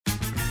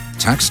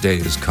Tax day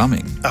is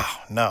coming. Oh,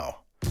 no.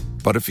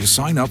 But if you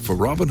sign up for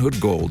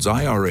Robinhood Gold's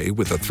IRA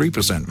with a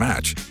 3%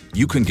 match,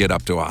 you can get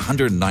up to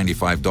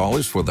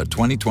 $195 for the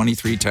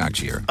 2023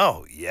 tax year.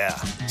 Oh, yeah.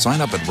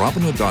 Sign up at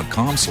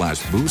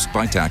Robinhood.com/boost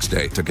by tax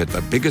day to get the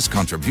biggest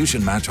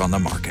contribution match on the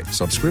market.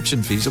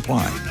 Subscription fees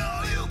apply.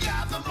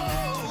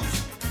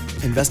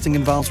 Investing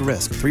involves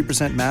risk.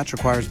 3% match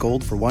requires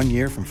gold for 1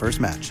 year from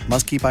first match.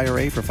 Must keep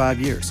IRA for 5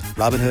 years.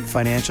 Robinhood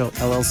Financial,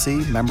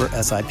 LLC, member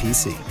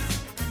SIPC.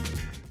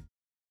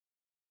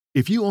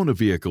 If you own a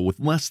vehicle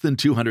with less than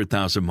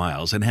 200,000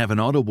 miles and have an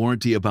auto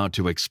warranty about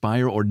to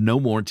expire or no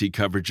warranty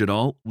coverage at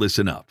all,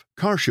 listen up.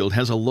 CarShield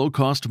has a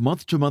low-cost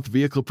month-to-month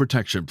vehicle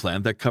protection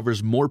plan that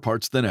covers more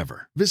parts than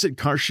ever. Visit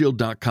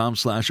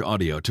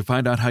carshield.com/audio to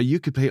find out how you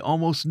could pay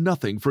almost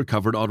nothing for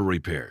covered auto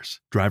repairs.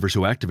 Drivers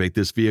who activate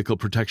this vehicle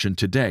protection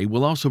today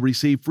will also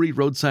receive free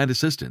roadside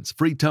assistance,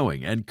 free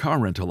towing, and car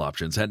rental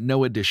options at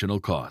no additional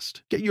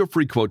cost. Get your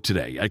free quote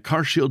today at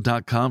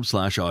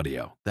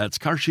carshield.com/audio. That's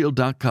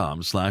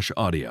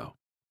carshield.com/audio.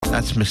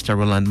 That's Mr.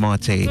 Roland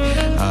Marte,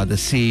 the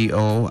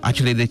CEO,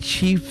 actually the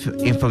Chief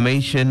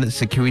Information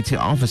Security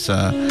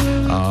Officer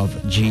of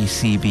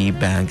GCB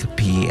Bank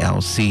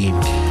PLC.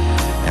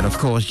 And of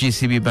course,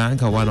 GCB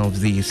Bank are one of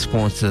the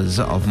sponsors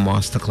of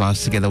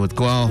Masterclass together with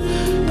Goel.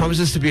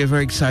 Promises to be a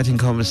very exciting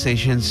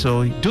conversation,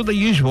 so do the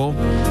usual.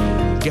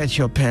 Get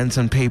your pens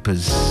and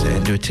papers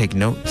and do take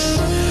notes.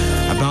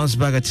 I bounce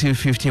back at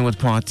 2:15 with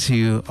part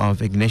 2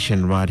 of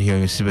Ignition right here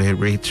on Super Hit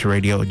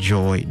Radio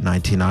Joy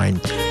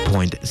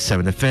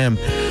 99.7 FM.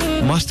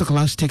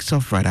 Masterclass takes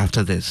off right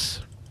after this.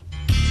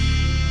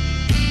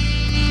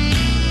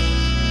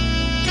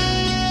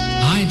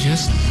 I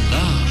just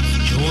love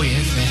Joy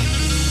FM.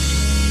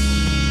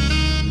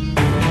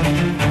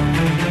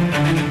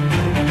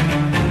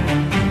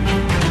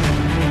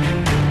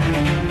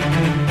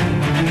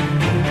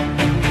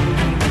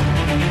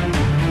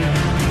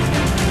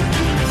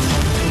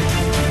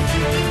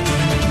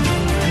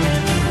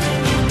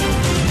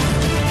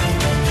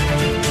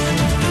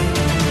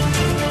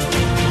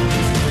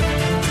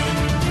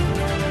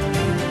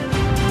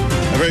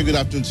 Very good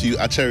afternoon to you,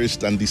 our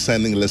cherished and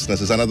descending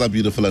listeners. It's another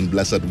beautiful and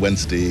blessed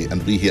Wednesday,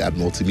 and we here at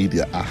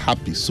Multimedia are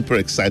happy, super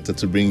excited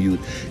to bring you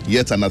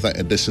yet another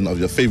edition of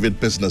your favorite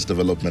business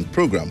development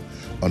program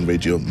on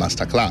Radio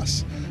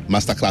Masterclass.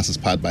 Masterclass is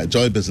powered by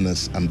Joy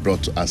Business and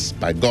brought to us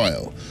by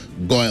Goel.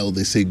 Goel,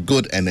 they say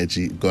good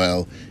energy.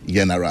 Goel,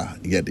 Yenara,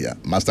 Yedia.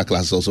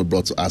 Masterclass is also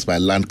brought to us by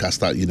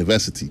Lancaster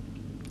University.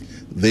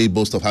 They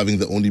boast of having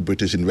the only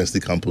British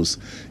university campus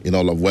in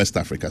all of West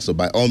Africa. So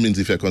by all means,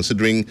 if you're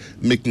considering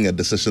making a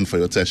decision for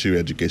your tertiary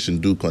education,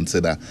 do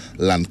consider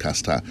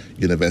Lancaster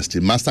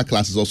University.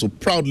 Masterclass is also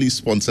proudly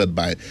sponsored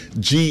by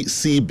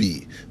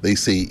GCB. They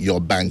say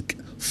your bank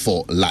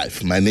for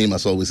life. My name,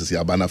 as always, is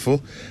Yabanafo,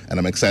 and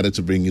I'm excited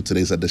to bring you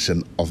today's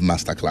edition of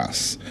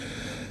Masterclass.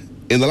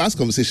 In the last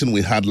conversation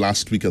we had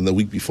last week and the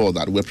week before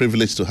that, we're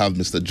privileged to have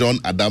Mr. John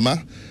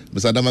Adama.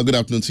 Mr. Adama, good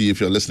afternoon to you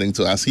if you're listening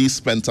to us. He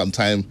spent some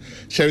time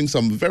sharing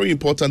some very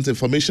important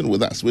information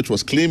with us, which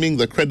was claiming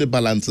the credit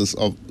balances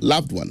of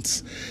loved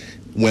ones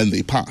when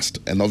they passed.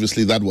 And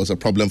obviously that was a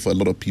problem for a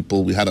lot of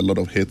people. We had a lot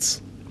of hits.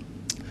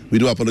 We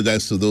do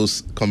apologize to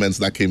those comments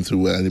that came through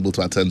we're unable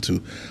to attend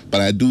to.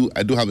 But I do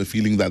have a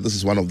feeling that this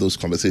is one of those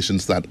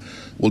conversations that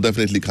will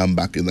definitely come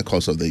back in the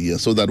course of the year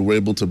so that we're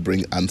able to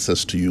bring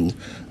answers to you.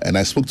 And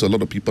I spoke to a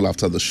lot of people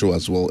after the show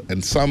as well,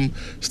 and some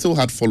still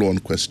had follow-on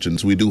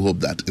questions. We do hope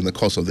that in the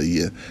course of the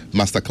year,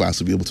 Masterclass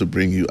will be able to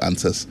bring you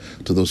answers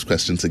to those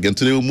questions again.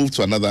 Today we'll move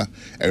to another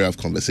area of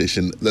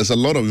conversation. There's a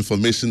lot of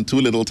information,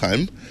 too little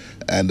time,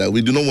 and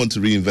we do not want to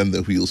reinvent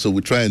the wheel. So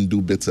we try and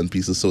do bits and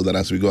pieces so that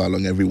as we go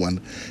along,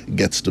 everyone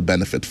gets to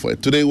benefit for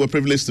it. Today we're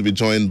privileged to be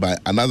joined by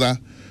another,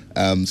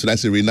 should I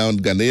say,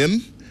 renowned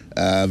Ghanaian,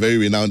 very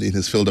renowned in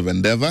his field of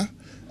endeavor.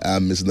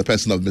 Is in the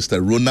person of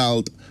Mr.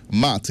 Ronald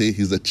Marte.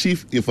 He's the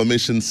Chief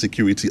Information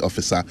Security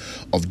Officer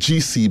of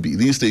GCB.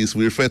 These days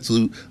we refer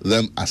to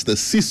them as the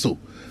CISO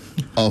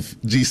of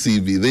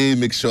GCB. They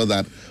make sure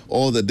that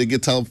all the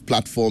digital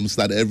platforms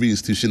that every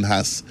institution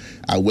has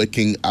are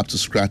working up to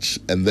scratch,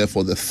 and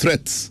therefore the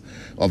threats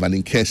of an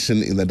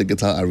incursion in the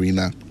digital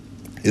arena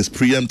is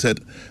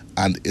preempted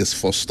and is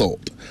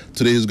forestalled.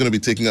 Today he's going to be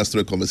taking us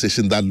through a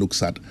conversation that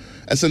looks at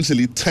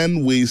essentially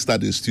 10 ways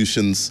that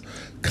institutions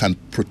can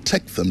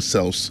protect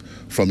themselves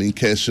from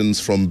incursions,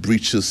 from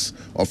breaches,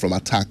 or from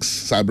attacks,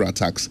 cyber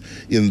attacks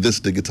in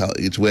this digital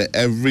age where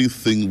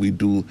everything we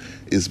do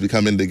is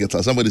becoming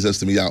digital. Somebody says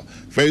to me, yeah,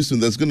 very soon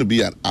there's going to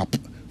be an app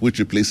which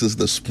replaces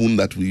the spoon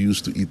that we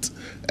use to eat.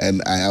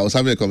 And I was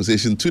having a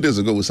conversation 2 days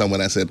ago with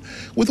someone. I said,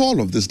 with all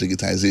of this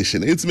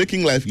digitization, it's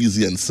making life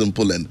easy and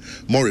simple and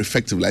more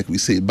effective, like we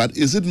say, but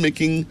is it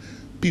making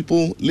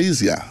people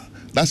lazier?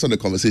 That's not the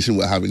conversation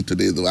we're having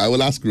today, though. I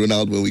will ask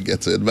Ronald when we get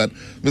to it. But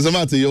Mr.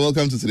 Marte, you're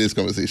welcome to today's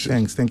conversation.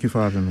 Thanks. Thank you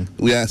for having me.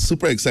 We are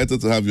super excited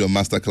to have you on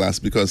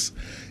Masterclass because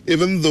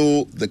even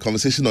though the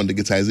conversation on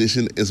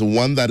digitization is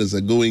one that is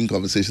a going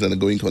conversation and a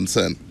going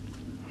concern,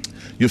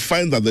 you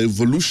find that the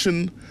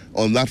evolution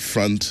on that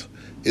front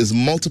is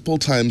multiple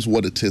times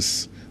what it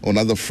is on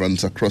other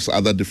fronts across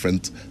other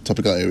different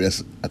topical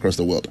areas across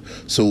the world.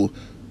 So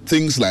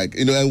things like,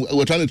 and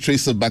we're trying to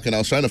trace it back, and I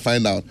was trying to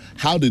find out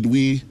how did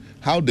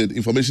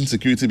information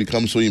security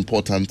become so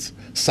important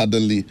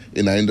suddenly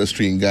in our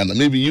industry in Ghana?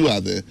 Maybe you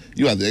are the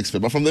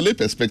expert, but from the lay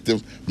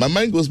perspective, my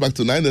mind goes back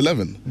to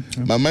 9/11.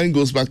 Okay. My mind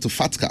goes back to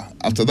FATCA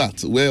after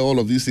that, where all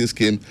of these things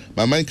came.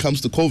 My mind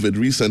comes to COVID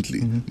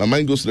recently. My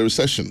mind goes to the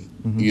recession,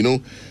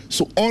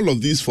 So all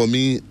of these for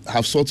me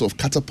have sort of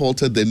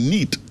catapulted the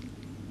need.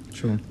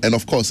 Sure. And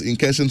of course,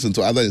 incursions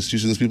into other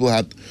institutions, people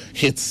had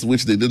hits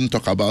which they didn't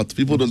talk about.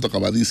 People don't talk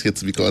about these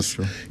hits because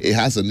it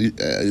has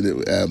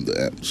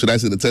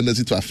the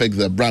tendency to affect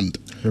their brand,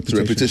 to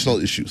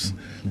reputational issues.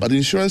 But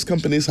insurance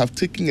companies have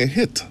taken a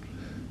hit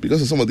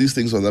because of some of these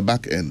things on the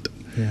back end.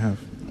 They have.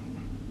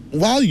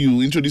 While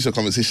you introduce your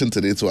conversation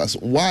today to us,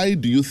 why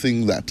do you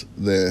think that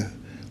the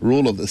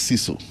role of the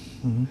CISO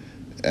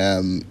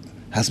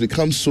has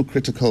become so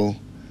critical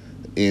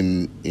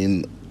in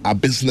our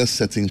business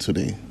setting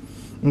today?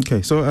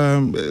 Okay, so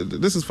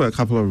this is for a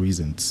couple of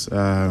reasons.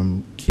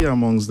 Key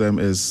amongst them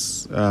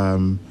is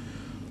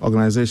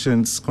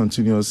organizations'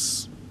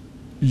 continuous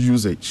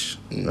usage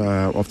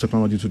of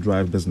technology to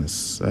drive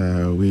business.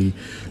 We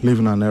live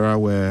in an era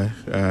where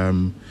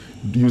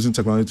using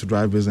technology to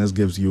drive business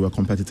gives you a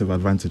competitive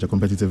advantage, a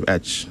competitive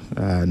edge.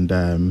 And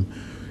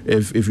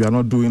if you are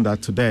not doing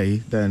that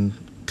today, then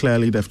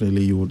clearly,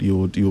 definitely, you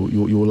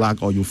will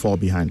lag or you fall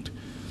behind.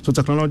 So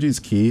technology is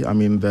key. I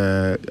mean,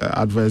 the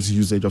adverse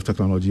usage of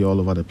technology all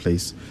over the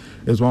place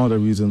is one of the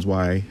reasons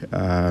why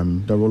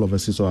the role of a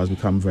CISO has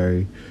become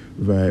very,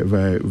 very,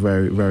 very,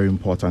 very, very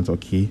important or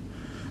key.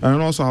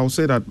 And also, I would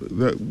say that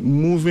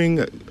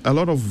a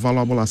lot of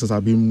valuable assets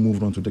are being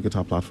moved onto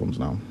digital platforms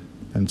now.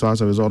 And so as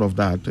a result of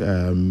that,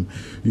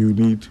 you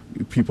need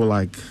people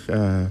like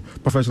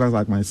professionals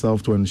like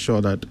myself to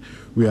ensure that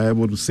we are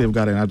able to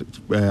safeguard and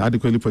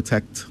adequately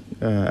protect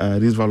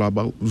these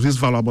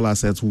valuable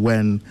assets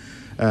when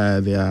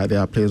they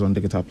are placed on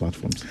digital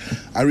platforms.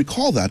 I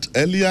recall that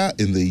earlier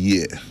in the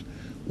year,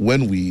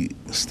 when we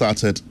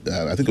started,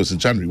 I think it was in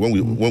January,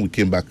 when we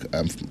came back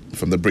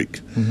from the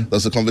break, there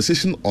was a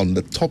conversation on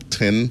the top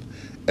 10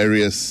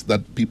 areas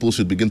that people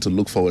should begin to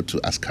look forward to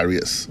as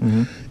careers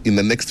in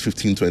the next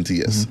 15, 20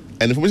 years.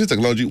 And information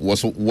technology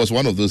was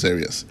one of those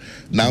areas.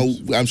 Now,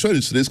 I'm sure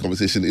in today's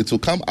conversation, it will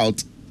come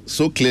out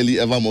so clearly,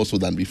 ever more so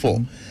than before,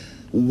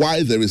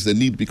 why there is the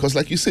need. Because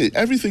like you say,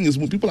 everything is,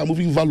 people are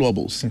moving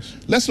valuables. Yes.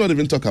 Let's not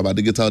even talk about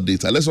digital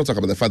data. Let's not talk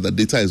about the fact that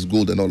data is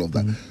gold and all of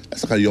that.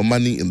 Let's talk about your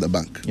money in the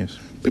bank. Yes.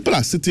 People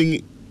are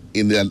sitting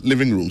in their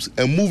living rooms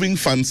and moving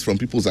funds from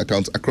people's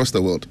accounts across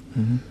the world.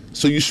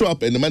 So you show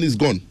up and the money is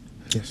gone.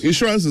 Yes.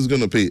 Insurance is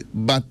going to pay,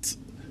 but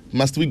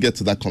must we get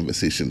to that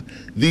conversation?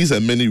 These are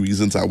many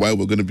reasons why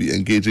we're going to be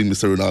engaging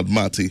Mr. Ronald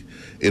Martey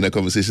in a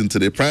conversation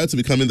today. Prior to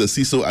becoming the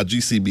CISO at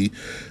GCB,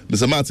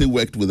 Mr. Martey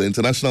worked with the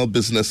International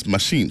Business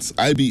Machines,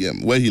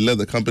 IBM, where he led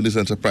the company's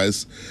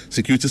enterprise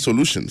security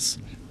solutions.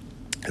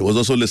 He was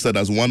also listed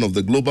as one of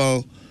the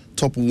global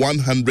top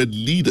 100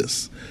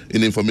 leaders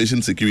in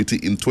information security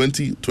in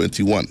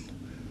 2021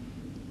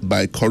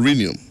 by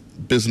Corinium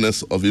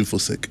Business of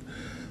InfoSec.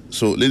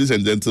 So, ladies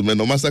and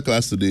gentlemen, on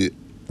Masterclass today,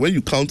 when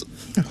you count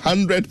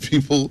 100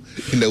 people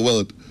in the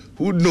world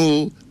who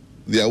know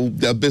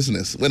their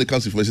business when it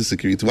comes to information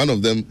security, one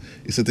of them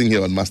is sitting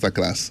here on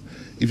Masterclass.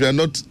 If you are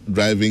not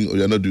driving or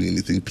you are not doing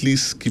anything,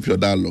 please keep your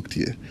dial locked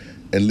here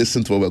and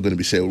listen to what we're going to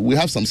be sharing. We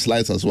have some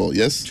slides as well,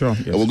 yes? Sure.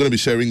 Yes. And we're going to be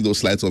sharing those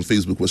slides on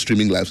Facebook. We're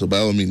streaming live, so by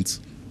all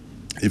means,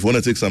 if you want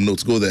to take some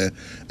notes, go there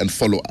and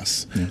follow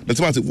us. Let's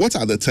Martin, what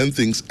are the 10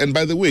 things? And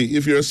by the way,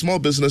 if you're a small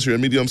business, you're a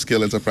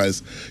medium-scale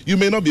enterprise, you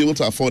may not be able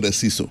to afford a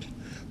CISO.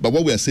 But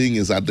what we are saying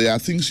is that there are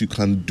things you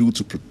can do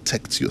to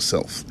protect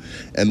yourself.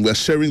 And we're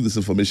sharing this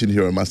information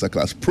here on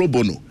Masterclass pro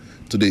bono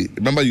today.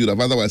 Remember, you'd have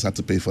otherwise had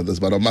to pay for this,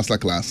 but on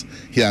Masterclass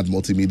here at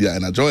Multimedia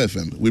and at Joy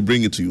FM, we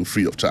bring it to you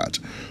free of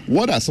charge.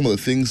 What are some of the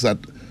things that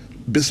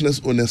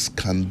business owners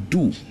can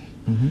do?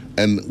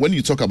 And when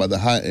you talk about the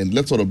high end,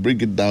 let's sort of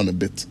break it down a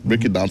bit,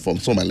 break it down for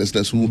some of my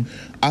listeners who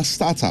are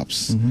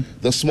startups,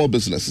 they're small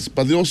businesses,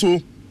 but they also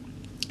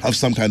have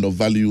some kind of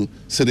value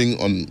sitting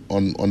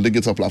on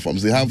digital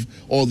platforms. They have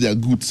all their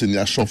goods in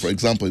their shop, for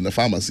example, in the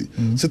pharmacy,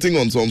 sitting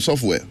on some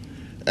software.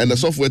 And the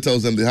software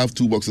tells them they have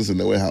 2 boxes in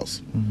the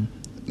warehouse.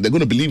 They're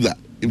going to believe that.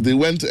 If they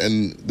went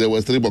and there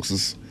were 3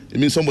 boxes, it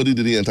means somebody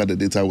didn't enter the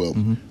data well.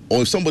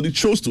 Or if somebody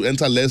chose to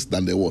enter less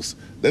than there was,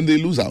 then they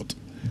lose out.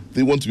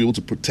 They want to be able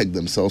to protect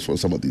themselves from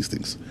some of these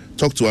things.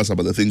 Talk to us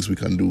about the things we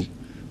can do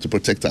to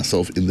protect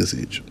ourselves in this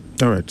age.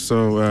 All right.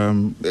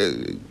 So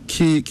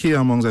key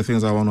amongst the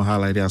things I want to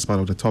highlight as part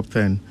of the top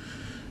 10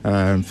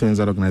 things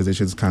that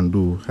organizations can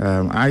do.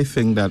 I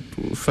think that,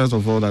 first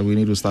of all, that we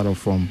need to start off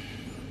from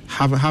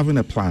having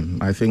a plan.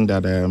 I think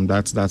that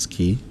that's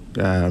key.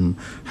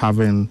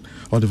 Having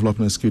or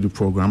developing a security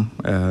program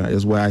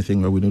is where I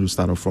think where we need to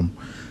start off from.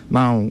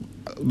 Now,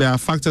 there are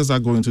factors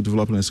that go into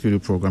developing a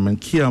security program,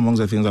 and key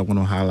amongst the things I want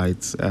to highlight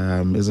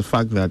is the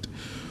fact that,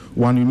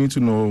 one, you need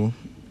to know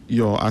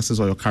your assets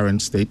or your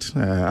current state,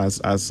 as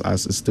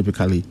is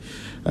typically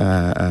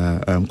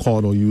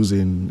called or used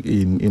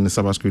in the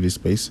cybersecurity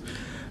space.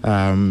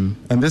 And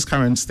this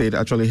current state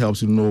actually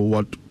helps you know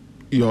what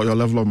your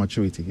level of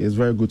maturity. It's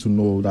very good to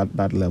know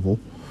that level.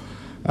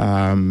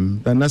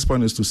 The next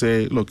point is to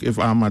say, look, if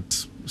I'm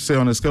at, say,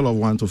 on a scale of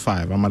 1 to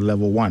 5, I'm at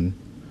level 1.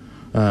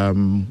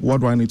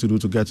 What do I need to do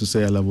to get to,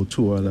 say, a level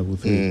 2 or a level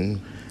 3?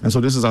 And so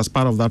this is as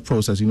part of that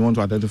process. You want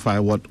to identify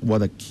what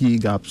the key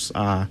gaps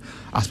are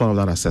as part of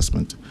that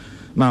assessment.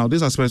 Now,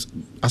 this aspect,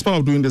 as part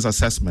of doing this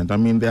assessment, I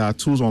mean, there are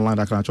tools online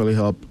that can actually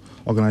help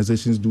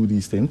organizations do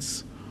these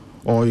things.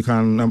 Or you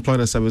can employ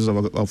the services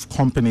of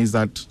companies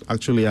that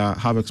actually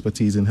have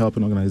expertise in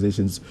helping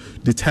organizations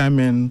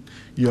determine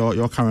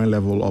your current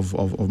level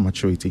of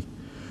maturity.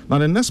 Now,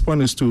 the next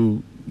point is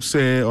to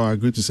say or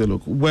agree to say,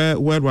 look, where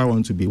do I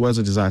want to be? Where's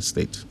the desired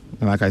state?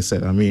 And like I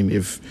said, I mean,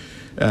 if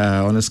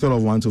on a scale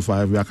of 1 to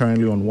 5, we are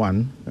currently on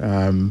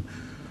 1,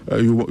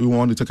 you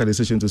want to take a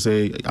decision to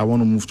say, I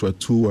want to move to a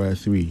 2 or a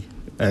 3.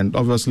 And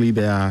obviously,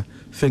 there are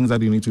things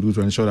that you need to do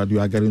to ensure that you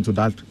are getting to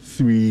that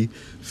 3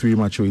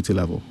 maturity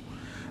level.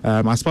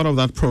 As part of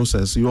that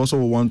process, you also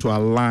want to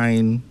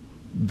align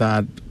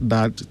that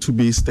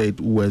to-be state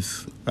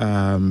with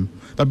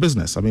the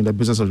business. I mean, the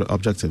business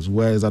objectives.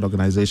 Where is that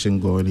organization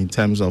going in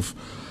terms of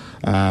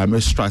a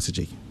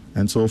strategy?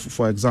 And so,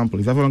 for example,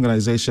 if you have an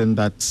organization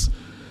that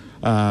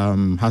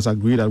has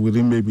agreed that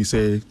within maybe,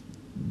 say,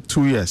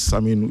 2 years, I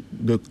mean,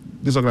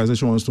 this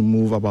organization wants to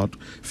move about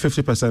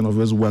 50% of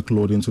its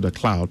workload into the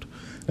cloud,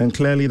 then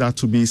clearly that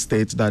to-be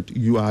state that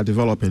you are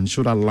developing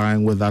should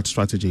align with that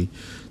strategy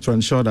to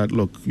ensure that,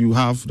 look, you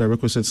have the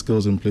requisite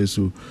skills in place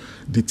to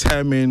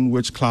determine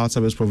which cloud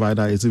service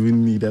provider is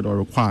even needed or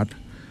required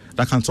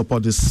that can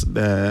support this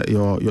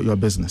your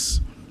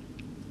business.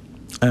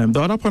 The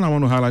other point I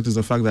want to highlight is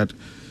the fact that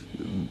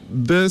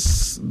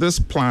this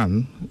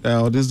plan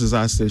or this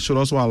desired state should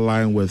also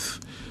align with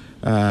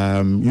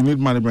you need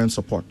management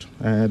support.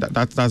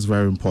 That's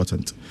very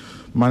important.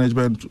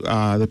 Management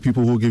are the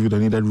people who give you the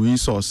needed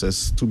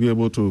resources to be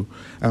able to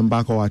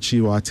embark or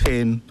achieve or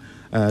attain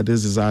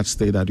this desired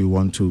state that you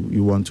want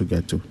to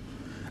get to.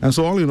 And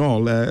so all in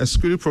all, a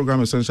security program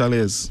essentially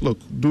is, look,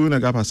 doing a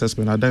gap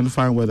assessment,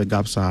 identifying where the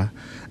gaps are,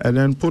 and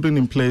then putting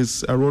in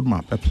place a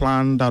roadmap, a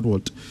plan that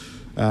would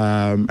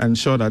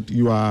ensure that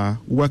you are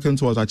working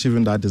towards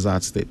achieving that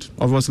desired state.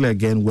 Obviously,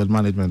 again, with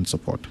management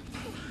support.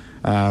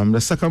 The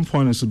second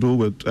point is to do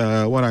with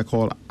what I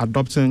call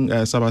adopting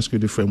a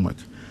cybersecurity framework.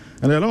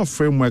 And there are a lot of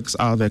frameworks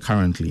out there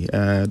currently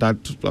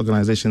that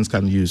organizations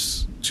can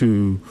use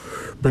to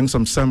bring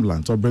some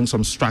semblance or bring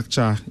some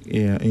structure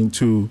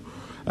into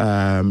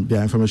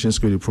their information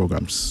security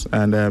programs.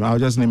 And I'll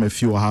just name a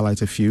few or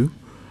highlight a few.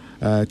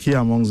 Key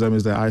amongst them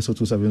is the ISO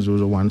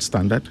 27001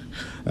 standard.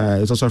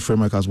 It's also a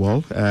framework as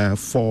well.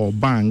 For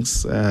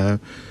banks,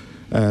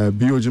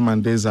 BOG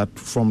mandates that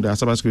from their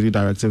cybersecurity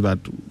directive that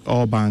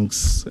all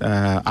banks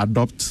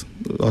adopt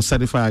or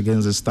certify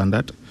against this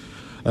standard.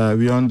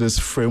 Beyond this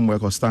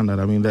framework or standard,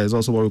 I mean, there is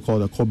also what we call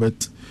the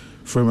COBIT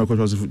framework, which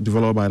was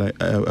developed by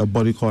a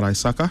body called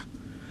ISACA.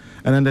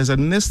 And then there's a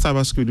NIST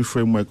cybersecurity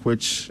framework,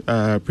 which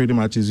pretty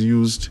much is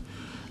used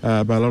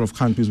by a lot of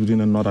countries within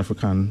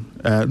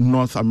the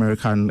North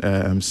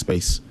American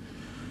space.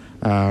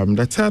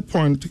 The third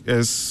point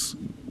is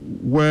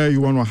where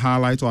you want to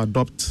highlight or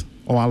adopt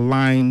or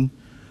align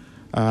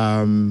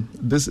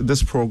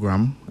this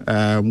program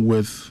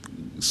with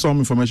some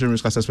information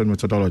risk assessment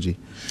methodology,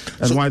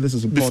 and so why this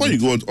is important. Before you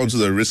go onto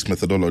the risk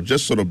methodology,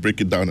 just sort of break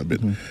it down a bit.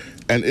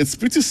 And it's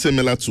pretty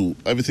similar to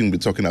everything we're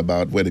talking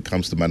about when it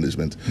comes to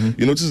management.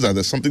 You notice that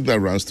there's something that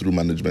runs through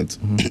management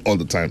all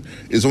the time.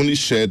 It's only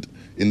shared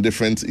in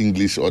different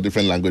English or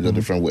different language or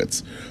different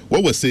words.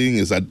 What we're saying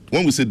is that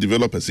when we say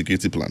develop a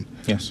security plan,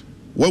 yes,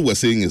 what we're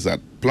saying is that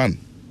plan.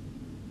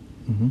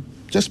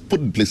 Just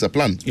put in place a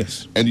plan.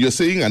 Yes. And you're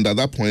saying under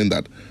that point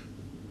that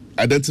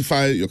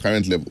identify your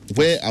current level.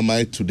 Where am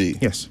I today?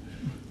 Yes.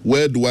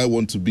 Where do I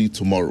want to be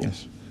tomorrow?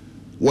 Yes.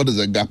 What is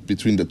the gap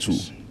between the two?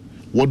 Yes.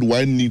 What do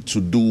I need to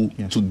do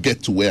to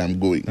get to where I'm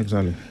going?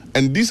 Exactly.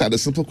 And these are the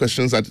simple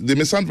questions that they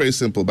may sound very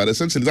simple, but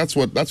essentially that's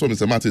what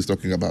Mr. Martin is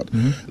talking about.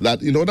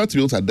 That in order to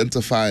be able to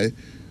identify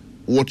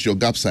what your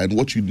gaps are and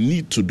what you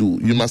need to do,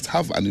 you must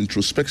have an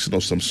introspection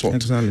of some sort.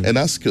 Exactly. And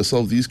ask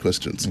yourself these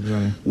questions.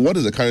 Exactly. What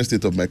is the current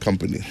state of my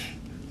company?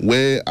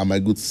 Where are my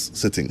goods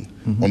sitting?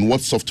 On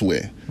what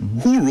software?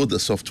 Who wrote the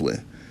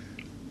software?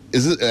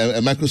 Is it a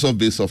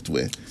Microsoft-based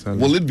software? Exactly.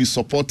 Will it be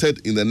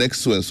supported in the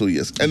next so and so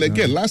years? And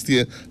again, last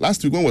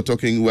week when we were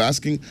talking, we were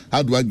asking,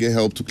 how do I get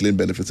help to claim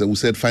benefits? And we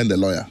said, find a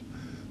lawyer.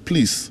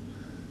 Please,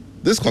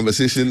 this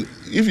conversation,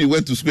 if you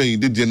went to school and you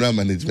did general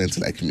management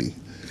like me,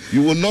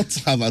 you will not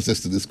have access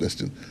to this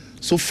question.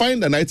 So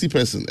find an IT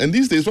person. And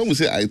these days, when we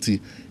say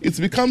IT, it's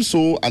become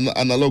so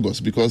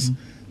analogous because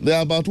there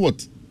are about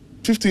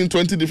 15,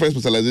 20 different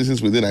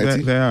specializations within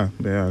IT. They are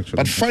actually.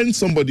 But find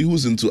somebody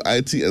who's into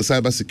IT and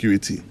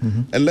cybersecurity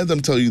and let them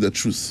tell you the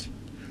truth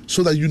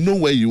so that you know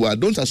where you are.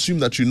 Don't assume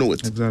that you know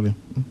it. Exactly.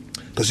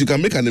 Because you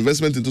can make an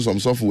investment into some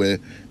software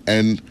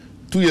and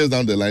 2 years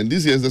down the line,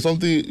 these years, there's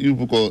something you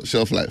people call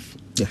shelf life.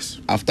 Yes.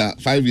 After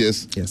 5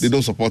 years, they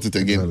don't support it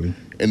again. Exactly.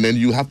 And then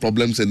you have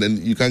problems and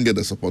then you can't get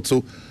the support.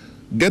 So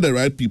get the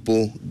right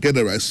people, get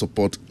the right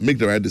support, make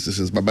the right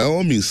decisions. But by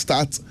all means,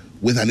 start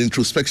with an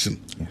introspection.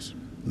 Yes.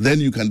 Then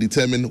you can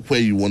determine where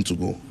you want to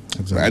go.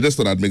 Exactly. Right? I just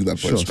thought I'd make that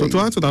point. Sure. So to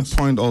add to that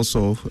point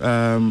also,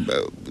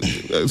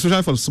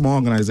 especially for small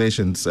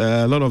organizations,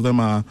 a lot of them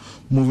are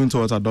moving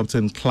towards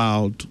adopting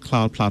cloud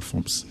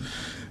platforms.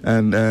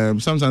 And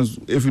sometimes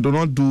if you do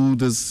not do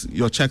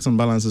your checks and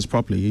balances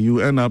properly, you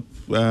end up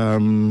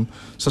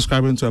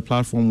subscribing to a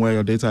platform where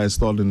your data is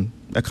stored in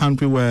a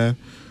country where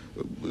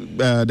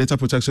data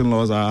protection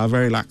laws are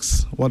very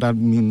lax. What that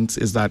means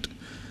is that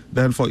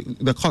then for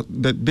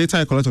the data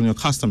you collect on your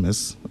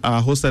customers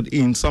are hosted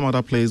in some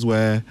other place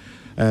where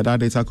that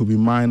data could be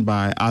mined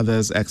by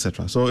others,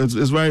 etc. So it's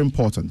very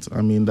important.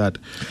 I mean that.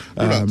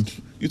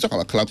 You talk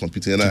about cloud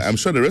computing, and I'm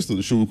sure the rest of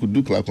the show we could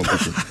do cloud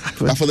computing.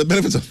 But for the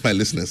benefit of my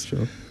listeners,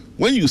 sure.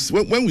 when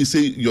we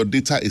say your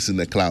data is in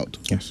the cloud,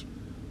 yes,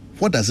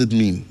 what does it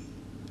mean?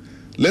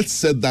 Let's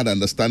set that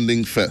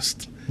understanding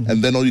first.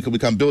 And then we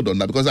can build on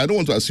that, because I don't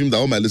want to assume that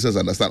all my listeners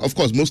understand. Of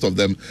course, most of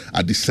them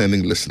are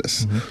discerning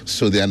listeners,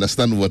 so they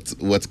understand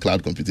what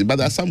cloud computing. But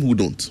there are some who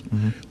don't.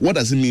 What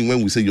does it mean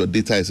when we say your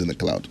data is in the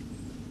cloud?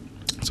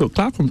 So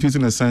cloud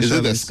computing essentially... Is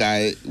it the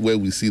sky where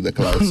we see the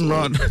clouds?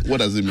 What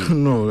does it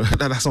mean? No,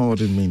 that's not what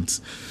it means.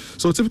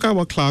 So typically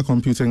what cloud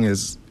computing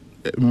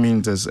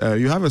means is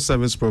you have a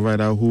service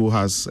provider who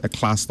has a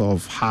cluster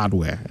of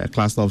hardware, a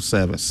cluster of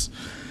service,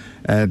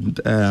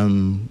 and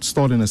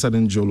stored in a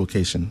certain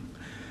geolocation.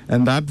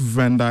 And that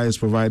vendor is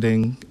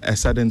providing a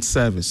certain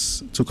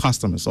service to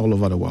customers all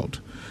over the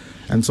world.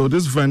 And so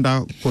this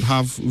vendor could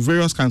have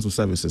various kinds of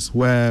services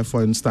where,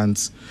 for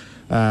instance,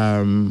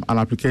 an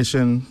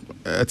application,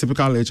 a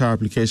typical HR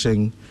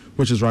application,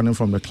 which is running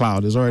from the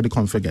cloud, is already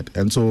configured.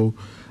 And so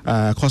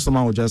a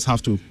customer will just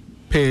have to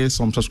pay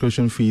some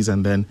subscription fees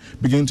and then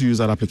begin to use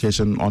that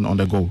application on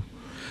the go.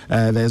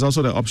 There's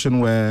also the option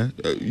where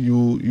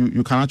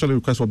you can actually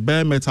request for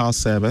bare metal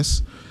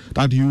service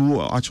that you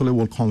actually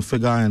will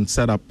configure and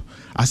set up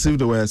as if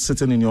they were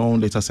sitting in your own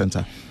data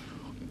center.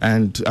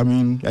 And I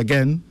mean,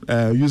 again,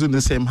 using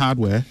the same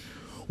hardware,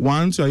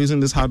 once you're using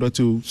this hardware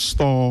to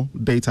store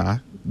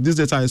data, this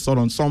data is stored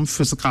on some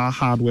physical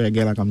hardware,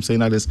 again, like I'm saying,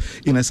 that is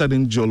in a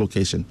certain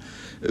geolocation.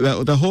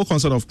 The whole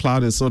concept of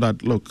cloud is so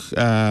that, look,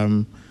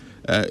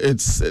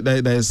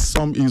 there's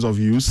some ease of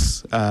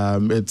use.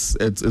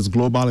 It's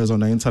global, it's on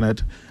the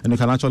internet, and you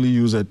can actually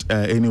use it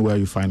anywhere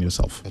you find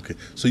yourself. Okay,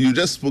 so you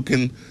just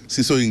spoken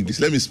CISO English.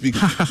 Let me speak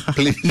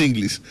plain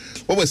English.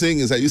 What we're saying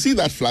is that you see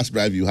that flash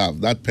drive you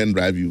have, that pen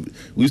drive we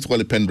used to call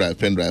it pen drive,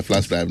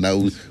 flash drive.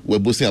 Now we're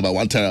boasting about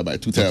 1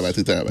 terabyte, 2 terabyte,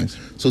 3 terabyte. Yes.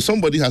 So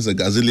somebody has a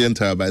gazillion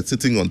terabytes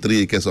sitting on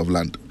 3 acres of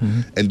land,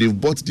 and they've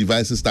bought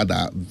devices that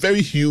are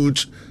very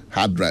huge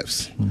hard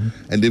drives,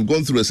 and they've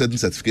gone through a certain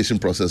certification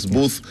process,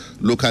 both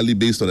locally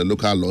based on the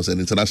local laws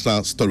and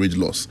international storage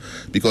laws,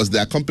 because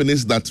there are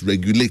companies that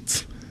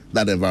regulate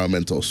that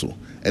environment also,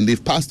 and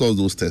they've passed all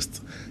those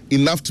tests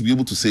enough to be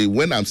able to say,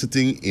 when I'm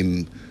sitting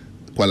in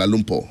Kuala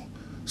Lumpur,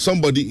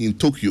 somebody in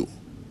Tokyo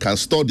can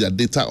store their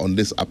data on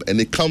this app,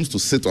 and it comes to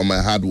sit on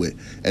my hardware,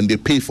 and they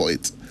pay for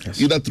it. Yes.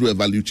 Either through a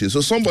value chain.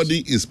 So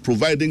somebody is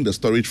providing the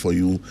storage for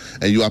you,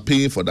 and you are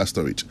paying for that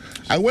storage.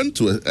 I went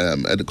to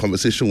a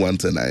conversation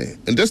once, and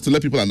just to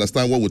let people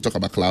understand when we talk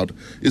about cloud,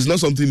 it's not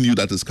something new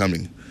that is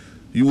coming.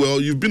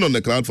 You've been on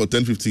the cloud for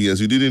 10, 15 years.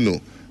 You didn't know.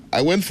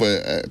 I went for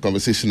a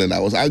conversation, and I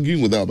was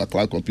arguing with them about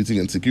cloud computing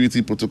and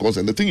security protocols,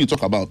 and the thing you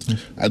talk about,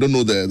 I don't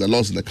know the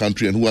laws in the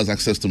country and who has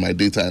access to my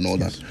data and all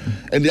that.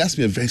 And they asked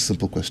me a very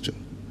simple question.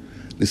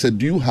 They said,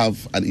 do you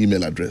have an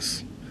email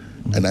address?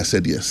 And I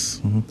said,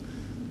 yes.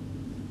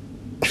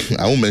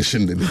 I won't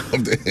mention the name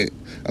of the.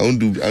 I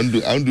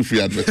won't do free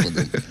address for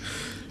them.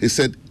 He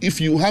said, if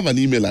you have an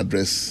email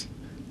address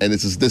and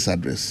it is this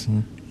address,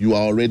 you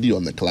are already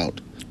on the cloud.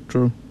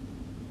 True.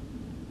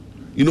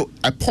 You know,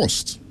 I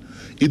paused.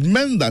 It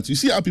meant that, you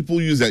see how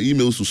people use their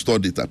emails to store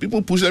data.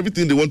 People push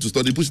everything they want to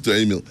store, they push it to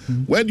their email.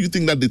 Where do you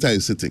think that data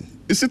is sitting?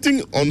 It's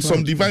sitting on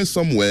some device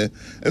somewhere,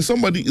 and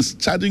somebody is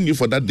charging you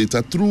for that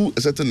data through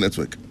a certain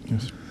network.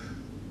 Yes.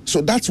 So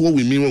that's what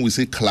we mean when we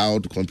say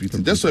cloud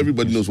computing, just so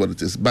everybody knows what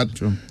it is. But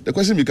the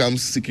question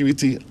becomes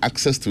security,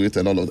 access to it,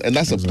 and all of that. And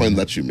that's the point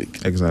that you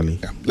make. Exactly.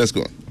 Yeah. Let's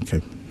go on.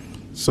 Okay.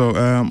 So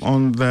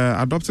on the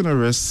adopting a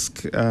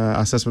risk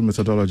assessment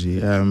methodology,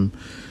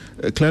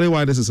 clearly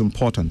why this is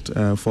important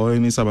for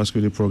any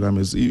cybersecurity program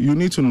is you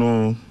need to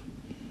know,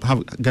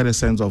 get a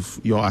sense of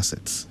your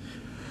assets.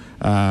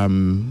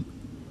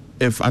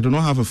 If I do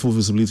not have a full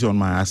visibility on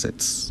my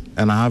assets,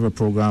 and I have a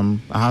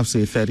program, I have,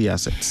 say, 30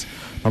 assets,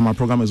 but my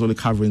program is only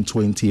covering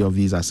 20 of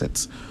these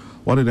assets,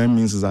 what it then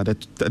means is that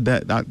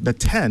the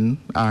 10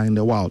 are in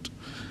the wild.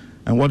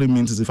 And what it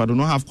means is if I do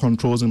not have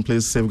controls in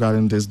place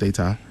safeguarding this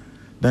data,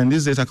 then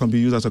this data can be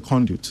used as a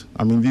conduit.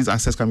 I mean, these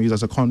assets can be used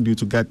as a conduit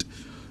to get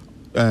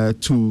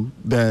to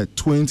the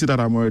 20 that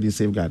I'm already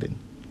safeguarding.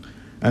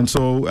 And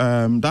so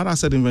that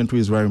asset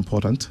inventory is very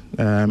important.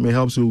 It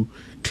helps you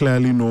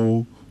clearly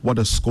know what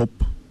the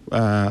scope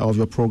of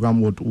your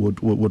program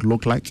would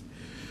look like,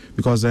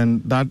 because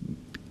then that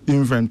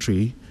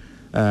inventory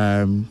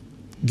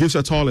gives you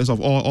a total list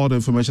of all the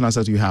information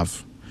assets you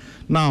have.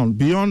 Now,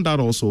 beyond that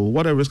also,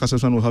 what a risk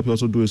assessment will help you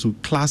also do is to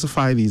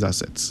classify these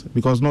assets,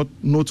 because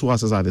no two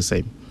assets are the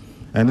same.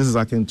 And this is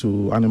akin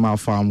to Animal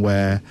Farm,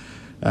 where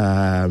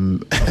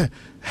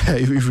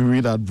if you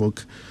read that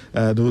book,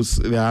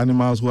 there are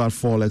animals who had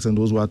 4 legs and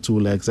those who had 2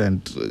 legs,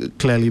 and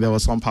clearly there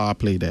was some power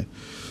play there.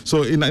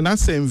 So in that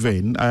same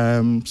vein,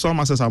 some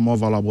assets are more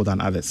valuable than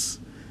others.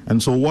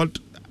 And so what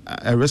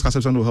a risk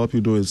assessment will help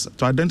you do is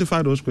to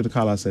identify those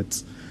critical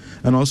assets,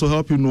 and also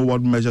help you know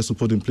what measures to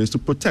put in place to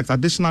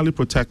additionally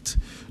protect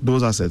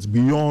those assets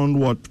beyond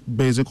what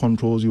basic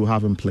controls you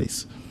have in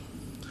place.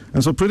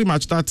 And so pretty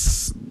much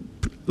that's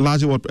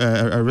largely what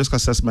a risk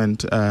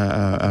assessment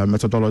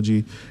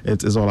methodology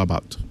is all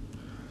about.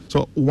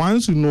 So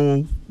once you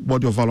know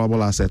what your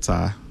valuable assets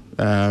are,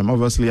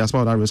 obviously as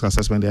part of that risk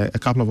assessment, there are a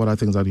couple of other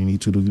things that you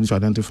need to do. You need to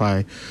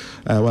identify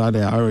whether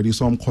there are already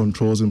some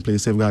controls in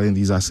place safeguarding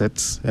these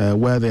assets,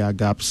 where there are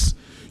gaps.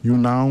 You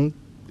now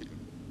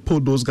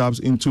put those gaps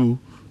into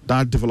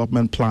that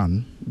development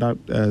plan, that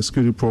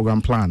security program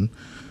plan,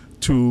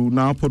 to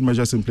now put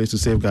measures in place to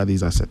safeguard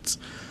these assets.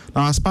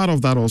 Now, as part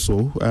of that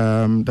also,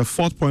 the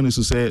fourth point is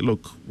to say,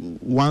 look,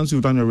 once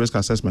you've done your risk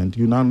assessment,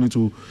 you now need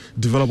to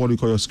develop what we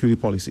call your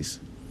security policies.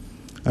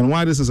 And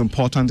why this is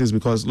important is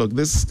because, look,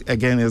 this,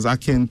 again, is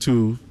akin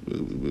to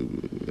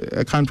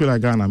a country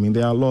like Ghana. I mean,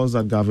 there are laws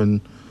that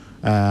govern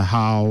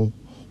how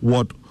and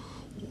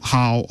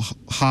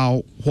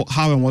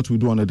what we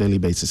do on a daily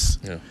basis.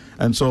 Yeah.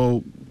 And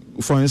so,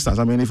 for instance,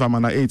 I mean, if I'm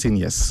under 18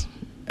 years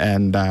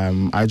and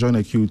I join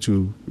a queue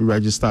to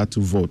register to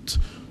vote,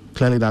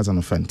 clearly that's an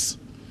offense.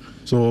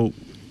 So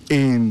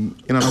in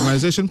an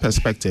organization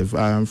perspective,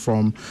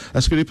 from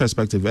a security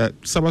perspective,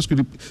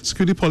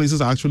 security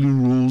policies are actually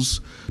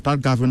rules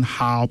that govern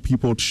how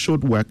people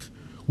should work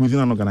within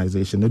an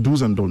organization, the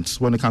do's and don'ts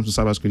when it comes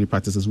to cybersecurity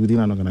practices within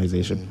an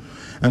organization.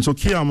 Mm-hmm. And so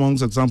key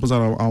amongst examples that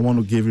I want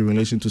to give in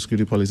relation to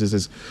security policies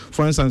is,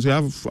 for instance, we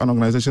have an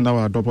organization that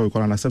will adopt what we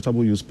call an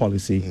acceptable use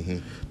policy. Mm-hmm.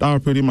 That will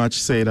pretty much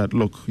say that,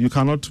 look, you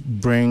cannot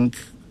bring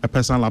a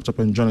personal laptop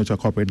and join it to a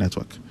corporate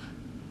network.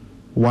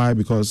 Why?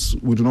 Because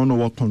we do not know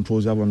what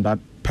controls you have on that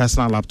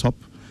personal laptop.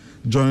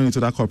 Joining into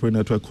that corporate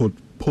network could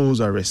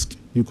pose a risk.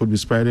 You could be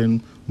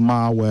spreading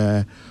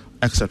malware,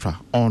 etc.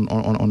 on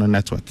a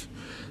network.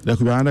 There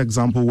could be another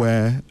example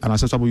where an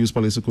acceptable use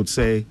policy could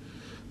say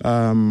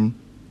all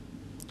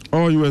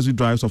USB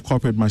drives of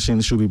corporate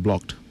machines should be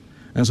blocked.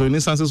 And so in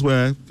instances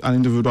where an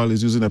individual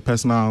is using a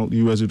personal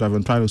USB drive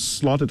and trying to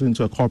slot it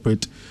into a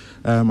corporate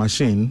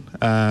machine,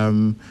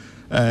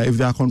 if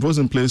there are controls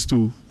in place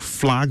to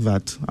flag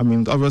that, I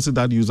mean, obviously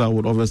that user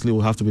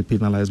will have to be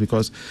penalized,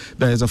 because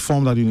there is a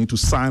form that you need to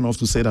sign off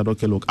to say that,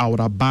 okay, look, I would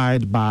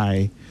abide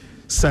by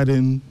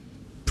certain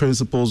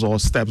principles or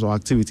steps or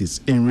activities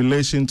in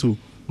relation to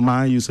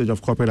my usage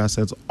of corporate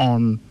assets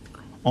on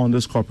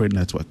this corporate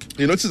network.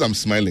 You notice I'm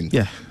smiling?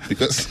 Yeah.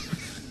 Because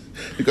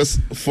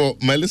for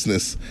my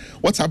listeners,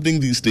 what's happening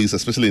these days,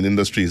 especially in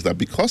industry, is that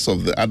because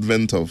of the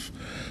advent of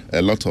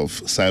a lot of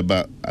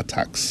cyber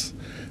attacks,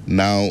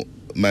 now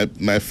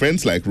my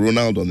friends like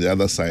Ronald on the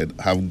other side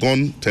have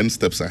gone 10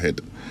 steps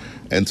ahead.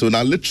 And so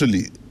now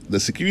literally the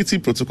security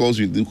protocols,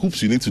 the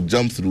hoops you need to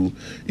jump through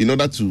in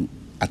order to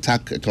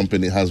attack a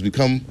company has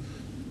become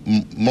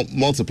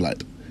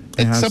multiplied.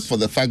 Except for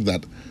the fact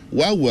that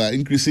while we are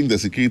increasing the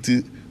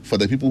security for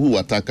the people who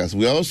attack us,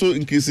 we are also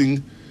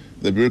increasing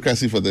the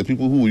bureaucracy for the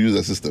people who will use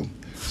the system.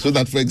 So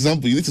that, for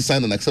example, you need to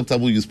sign an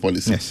acceptable use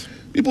policy. Yes.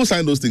 People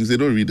sign those things, they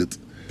don't read it.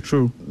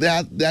 True. There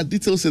are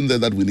details in there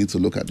that we need to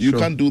look at. You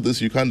can't do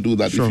this, you can't do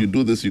that. If you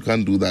do this, you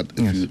can't do that.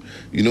 If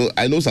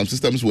I know some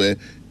systems where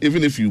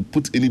even if you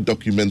put any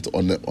document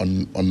on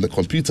the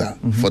computer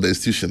for the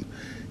institution,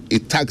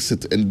 it tags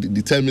it and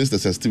determines the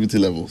sensitivity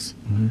levels.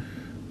 Mm-hmm.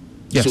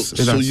 Yes,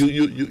 so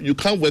you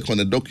can't work on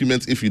a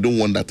document if you don't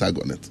want that tag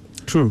on it.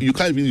 True. You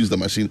can't even use the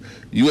machine.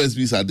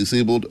 USBs are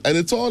disabled, and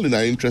it's all in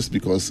our interest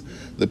because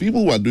the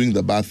people who are doing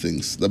the bad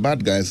things, the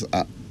bad guys,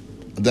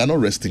 they're not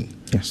resting.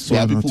 Yes. So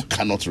our people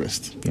cannot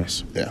rest.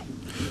 Yes. Yeah.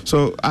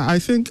 So I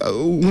think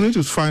we need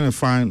to strike a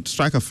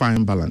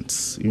fine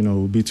balance,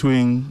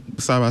 between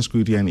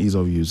cybersecurity and ease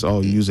of use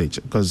or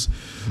usage. Because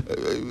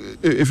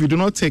if you do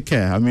not take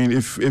care, I mean,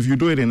 if you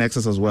do it in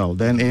excess as well,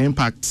 then it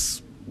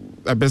impacts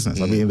a business.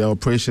 I mean, the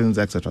operations,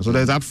 etc. So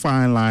there's that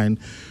fine line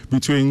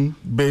between,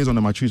 based on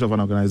the maturity of an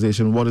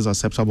organization, what is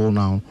acceptable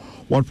now,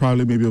 what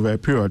probably may be over a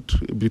period,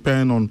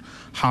 depending on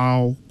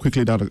how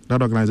quickly that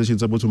organization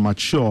is able to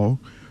mature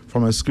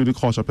from a security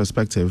culture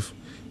perspective.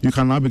 You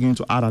can now begin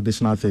to add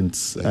additional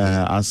things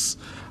as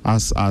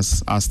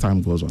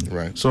time goes on.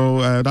 Right.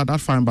 So that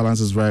fine balance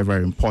is very,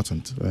 very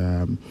important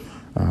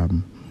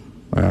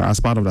as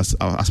part of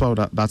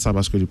that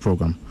cybersecurity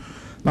program.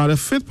 Now, the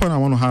fifth point I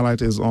want to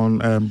highlight is on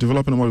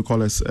developing what we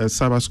call a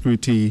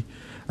cybersecurity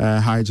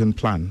hygiene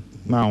plan.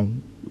 Now,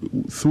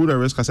 through the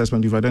risk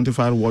assessment, you've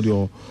identified what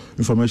your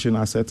information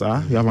assets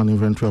are. You have an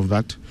inventory of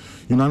that.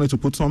 You now need to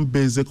put some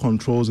basic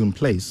controls in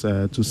place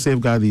to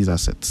safeguard these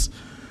assets.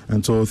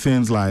 And so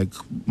things like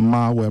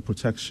malware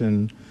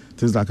protection,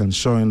 things like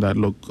ensuring that,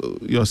 look,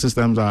 your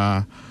systems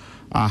are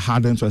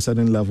hardened to a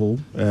certain level.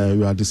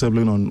 You are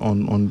disabling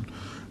on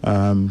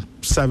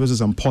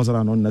services and pods that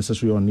are not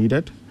necessary or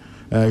needed.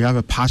 You have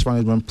a patch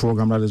management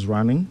program that is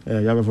running.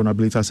 You have a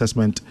vulnerability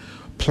assessment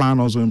plan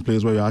also in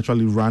place where you're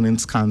actually running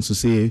scans to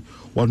see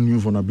what new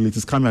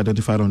vulnerabilities can be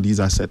identified on these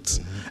assets.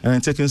 And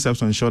then taking steps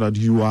to ensure that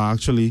you are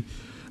actually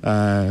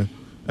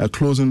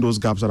closing those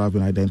gaps that have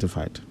been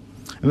identified.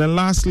 And then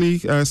lastly,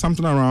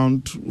 something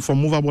around for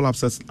movable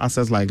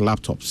assets like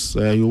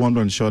laptops. You want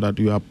to ensure that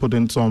you are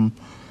putting some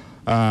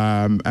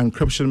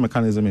encryption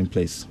mechanism in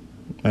place.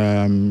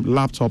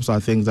 Laptops are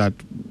things that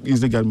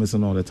easily get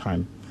missing all the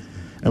time.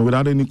 And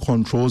without any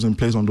controls in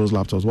place on those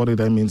laptops, what it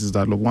then means is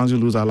that, look, once you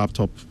lose that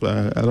laptop,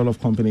 a lot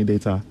of company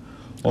data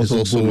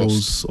also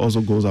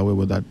goes away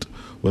with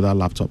that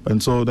laptop.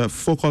 And so the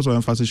focus or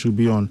emphasis should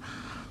be on,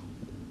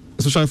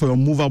 especially for your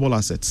movable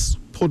assets,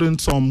 putting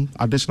some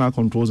additional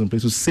controls in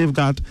place to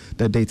safeguard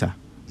the data.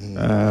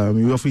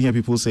 You often hear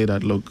people say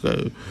that, look,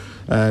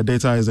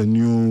 data is a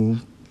new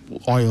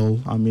oil.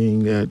 I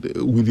mean,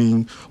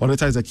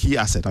 data is a key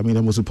asset. I mean,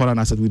 the most important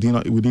asset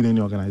within any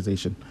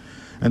organization.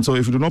 And so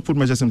if you do not put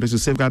measures in place to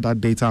safeguard that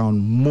data on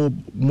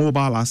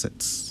mobile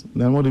assets,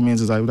 then what it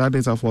means is that if that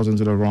data falls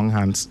into the wrong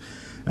hands,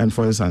 and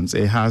for instance,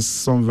 it has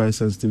some very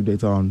sensitive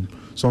data on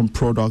some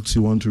products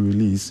you want to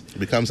release.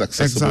 It becomes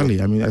accessible.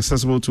 Exactly. I mean,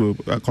 accessible to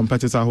a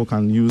competitor who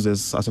can use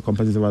this as a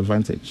competitive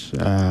advantage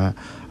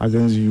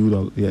against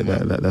you,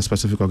 the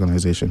specific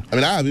organization. I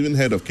mean, I have even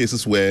heard of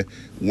cases where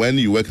when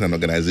you work in an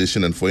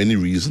organization and for any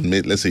reason,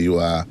 let's say you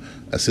are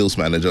a sales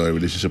manager or a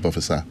relationship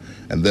officer,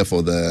 and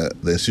therefore the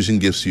institution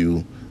gives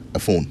you a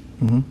phone,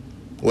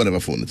 whatever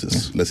phone it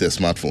is, let's say a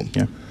smartphone.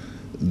 Yeah.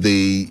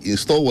 They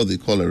install what they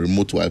call a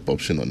remote wipe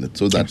option on it,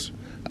 so that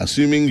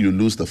assuming you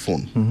lose the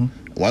phone,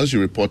 once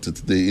you report it,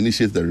 they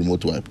initiate the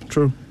remote wipe.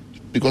 True.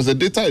 Because the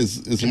data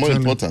is more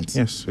important.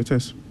 Yes, it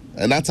is.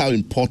 And that's how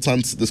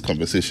important this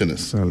conversation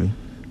is. Exactly.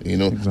 You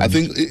know, I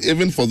think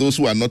even for those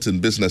who are not in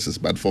businesses,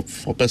 but for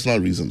personal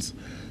reasons,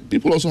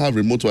 people also have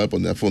remote wipe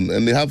on their phone,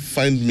 and they have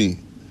Find Me.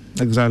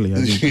 Exactly.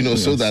 You know,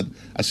 so that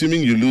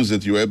assuming you lose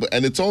it, you're able,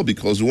 and it's all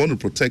because we want to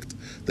protect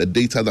the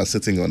data that's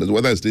sitting on it,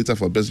 whether it's data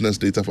for business,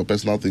 data for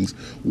personal things,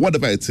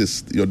 whatever it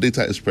is, your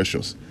data is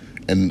precious,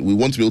 and we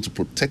want to be able to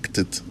protect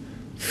it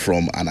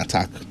from an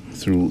attack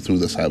through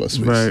the cyberspace.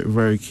 Very,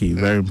 very key,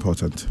 very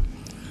important.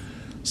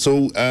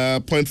 So,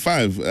 point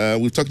 5,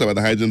 we've talked about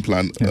the hygiene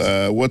plan.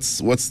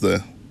 Yes. What's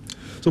the?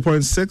 So,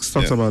 point 6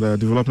 talks about the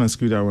development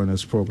security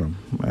awareness program.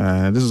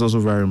 This is also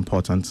very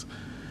important.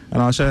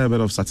 And I'll share a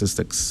bit of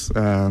statistics.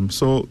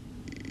 So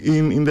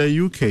in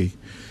the UK,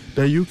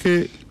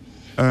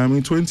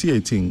 in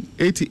 2018,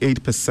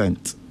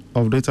 88%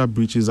 of data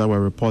breaches that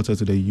were reported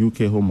to the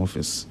UK Home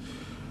Office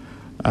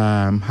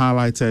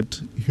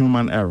highlighted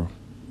human error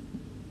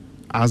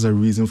as a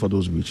reason for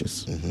those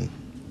breaches.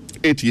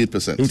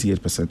 88%?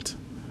 88%.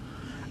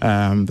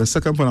 The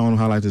second point I want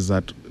to highlight is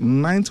that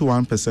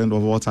 91%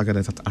 of all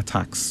targeted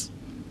attacks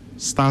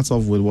starts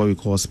off with what we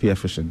call spear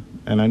phishing.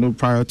 And I know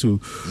prior to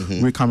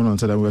we coming on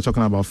to that, we were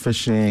talking about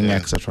phishing,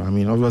 etc. I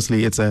mean,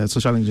 obviously, it's a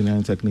social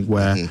engineering technique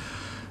where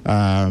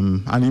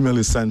an email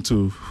is sent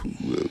to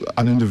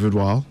an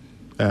individual.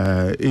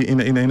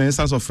 In an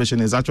instance of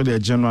phishing, it's actually a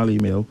general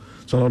email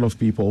to a lot of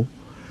people.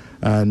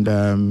 And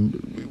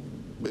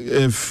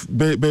if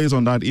based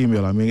on that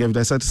email, I mean, if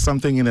there's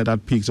something in it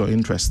that piques your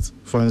interest,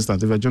 for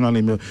instance, if a general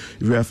email,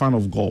 if you're a fan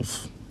of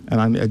golf,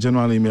 and a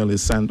general email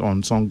is sent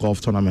on some golf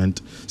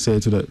tournament, say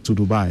to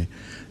Dubai,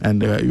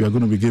 and you are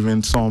going to be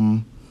given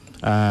some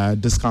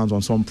discounts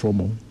on some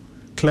promo.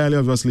 Clearly,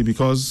 obviously,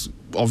 because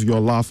of your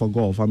love for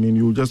golf, I mean,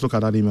 you just look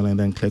at that email and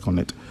then click on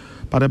it.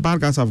 But the bad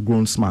guys have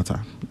grown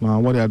smarter. Now,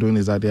 what they are doing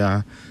is that they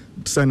are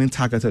sending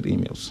targeted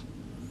emails.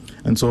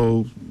 And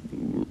so,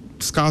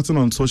 scouting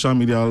on social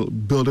media,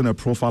 building a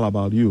profile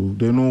about you,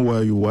 they know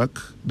where you work,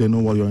 they know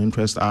what your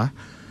interests are.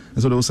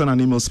 And so they will send an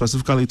email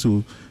specifically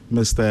to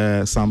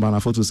Mr.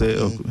 Sambanafo to say,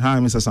 hi,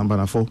 Mr.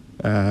 Sambanafo,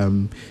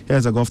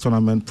 here's a golf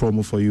tournament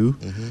promo for you.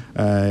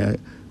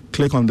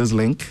 Click on this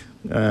link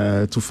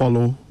to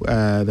follow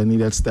the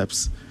needed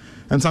steps.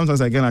 And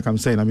sometimes, again, like I'm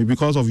saying, I mean,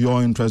 because of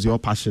your interest, your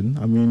passion,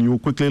 I mean, you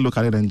quickly look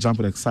at it and jump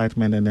with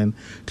excitement and then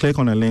click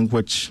on a link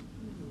which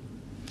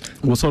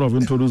will sort of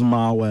introduce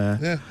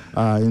malware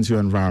into your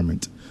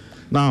environment.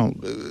 Now,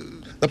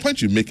 the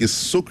point you make is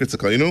so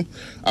critical. You know,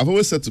 I've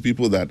always said to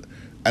people that,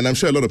 and I'm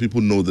sure a lot of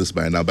people know this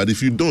by now, but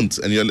if you don't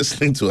and you're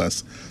listening to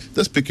us,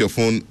 just pick your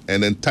phone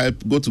and then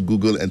go to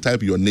Google and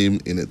type your name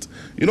in it.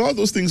 You know all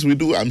those things we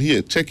do? I'm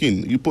here, check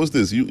in, you post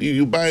this,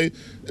 you buy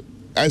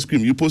ice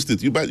cream, you post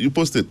it, you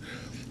post it.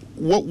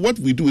 What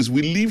we do is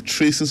we leave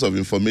traces of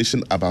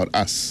information about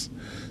us.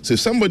 So if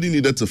somebody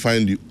needed to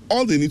find you,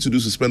 all they need to do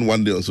is to spend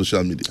one day on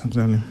social media.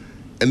 Exactly.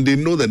 And they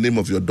know the name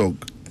of your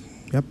dog.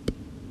 Yep.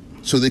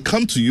 So they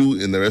come to you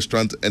in the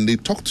restaurant and they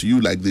talk to you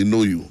like they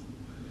know you.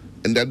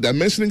 And they're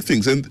mentioning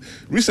things. And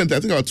recently, I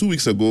think about 2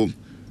 weeks ago,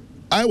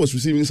 I was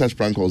receiving such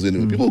prank calls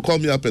anyway. People call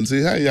me up and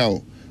say, "Hey,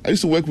 Yao, I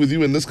used to work with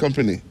you in this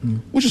company,"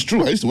 which is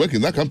true. I used to work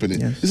in that company.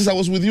 Yes. He says, "I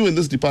was with you in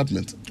this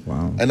department."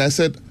 Wow. And I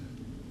said,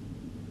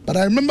 "But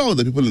I remember all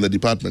the people in the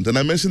department." And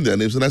I mentioned their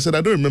names. And I said, "I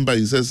don't remember."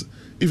 He says,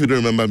 "If you don't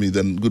remember me,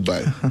 then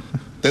goodbye."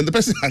 Then the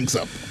person hangs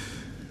up.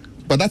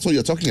 But that's what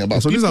you're talking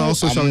about. So these are all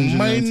social engineering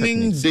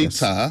mining techniques.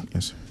 data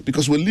Yes.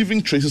 because we're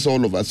leaving traces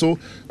all over. So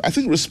I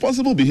think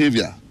responsible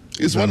behavior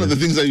is one of the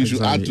things that you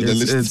should add to the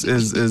list.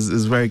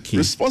 Is very key.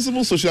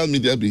 Responsible social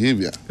media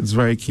behavior. It's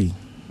very key.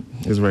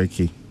 It's very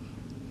key.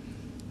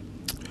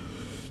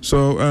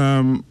 So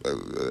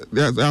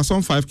there are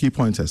some 5 key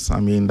pointers.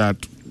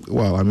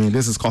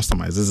 This is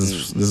customized.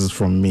 This is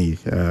from me,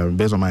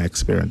 based on my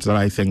experience. That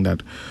I think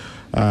that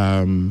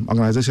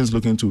organizations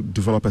looking to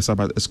develop a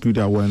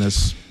cybersecurity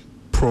awareness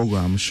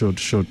program should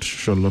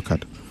look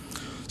at.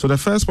 So the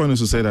first point is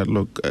to say that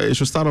it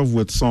should start off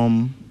with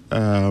some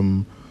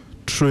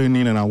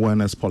training and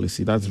awareness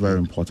policy. That's very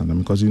important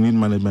because you need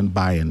management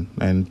buy-in,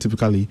 and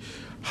typically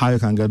how you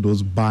can get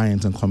those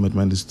buy-ins and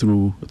commitment is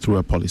through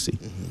a policy.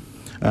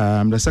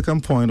 The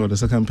second point or the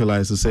second pillar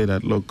is to say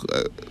that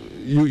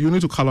you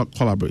need to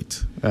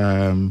collaborate.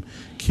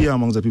 Key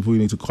amongst the people you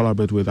need to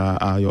collaborate with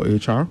are your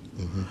HR,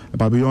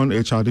 but beyond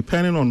HR,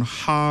 depending on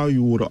how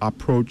you would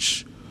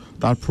approach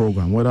that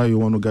program, whether you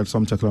want to get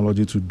some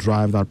technology to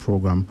drive that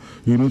program,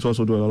 you need to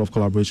also do a lot of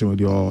collaboration with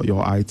your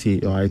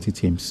IT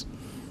teams.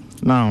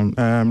 Now,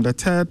 the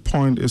third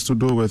point is to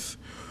do with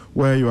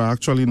where you are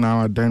actually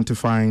now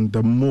identifying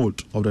the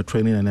mode of the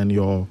training and then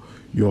your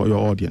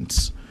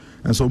audience.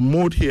 And so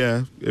mode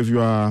here, if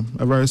you are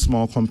a very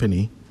small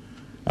company,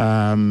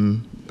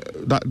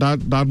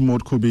 that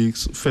mode could be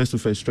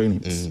face-to-face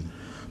trainings.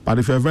 But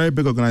if you're a very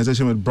big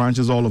organization with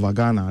branches all over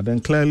Ghana,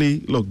 then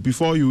clearly,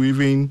 before you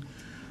even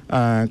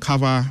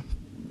cover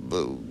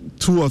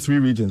 2 or 3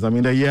 regions,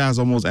 the year has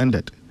almost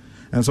ended.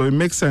 And so it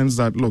makes sense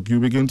that, you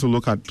begin to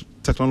look at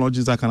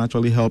technologies that can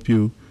actually help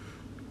you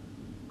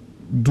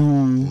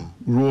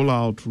roll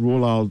out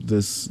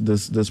this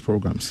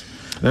programs.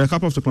 There are a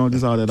couple of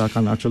technologies out there that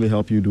can actually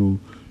help you do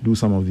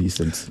some of these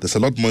things. There's a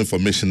lot more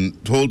information.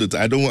 Hold it.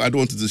 I don't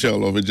want to share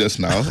all of it just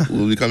now.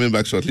 We'll be coming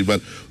back shortly,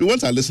 but we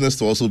want our listeners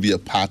to also be a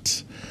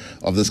part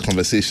of this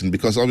conversation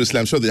because obviously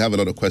I'm sure they have a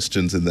lot of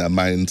questions in their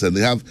minds and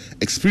they have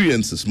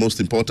experiences, most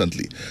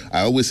importantly.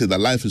 I always say that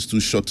life is too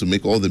short to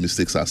make all the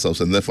mistakes ourselves,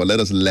 and therefore let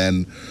us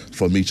learn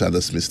from each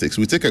other's mistakes.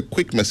 We take a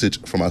quick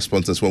message from our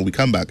sponsors. When we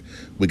come back,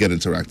 we get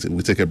interactive.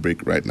 We take a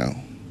break right now.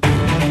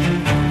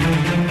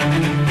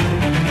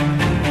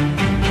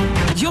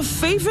 Your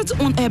favorite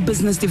on-air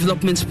business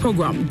development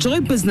program, Joy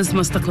Business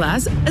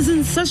Masterclass, is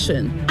in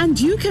session, and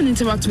you can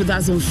interact with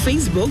us on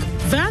Facebook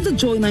via the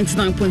Joy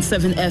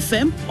 99.7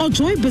 FM or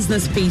Joy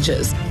Business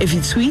pages. If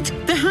you tweet,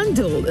 the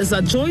handle is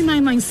at Joy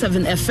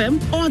 997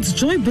 FM or at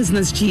Joy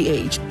Business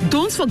GH.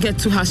 Don't forget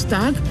to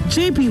hashtag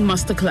JB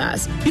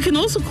Masterclass. You can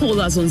also call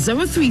us on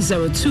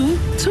 0302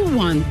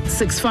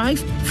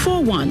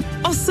 216541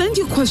 or send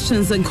your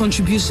questions and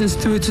contributions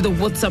through to the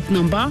WhatsApp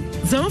number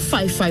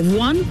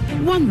 0551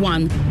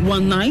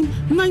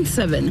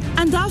 111997,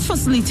 and our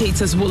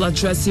facilitators will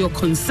address your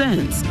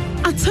concerns.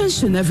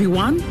 Attention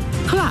everyone,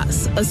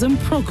 class is in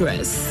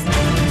progress.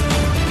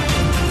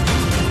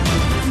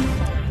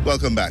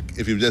 Welcome back.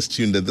 If you've just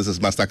tuned in, this is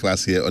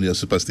Masterclass here on your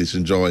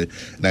superstation Joy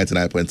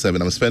 99.7.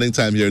 I'm spending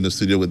time here in the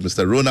studio with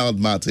Mr. Ronald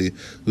Marty,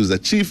 who's the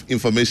Chief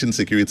Information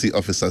Security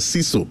Officer,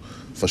 CISO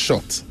for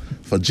short,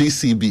 for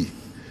GCB.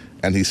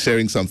 And he's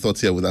sharing some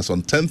thoughts here with us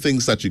on 10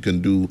 things that you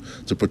can do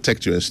to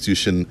protect your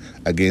institution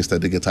against a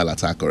digital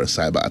attack or a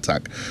cyber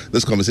attack.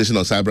 This conversation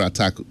on cyber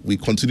attack, we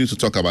continue to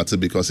talk about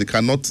it because it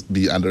cannot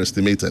be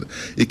underestimated.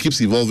 It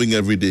keeps evolving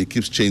every day, it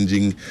keeps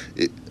changing.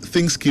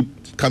 Things keep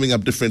coming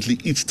up differently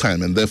each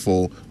time, and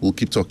therefore we'll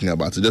keep talking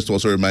about it. Just to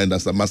also remind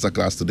us that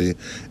Masterclass today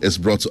is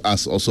brought to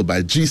us also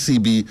by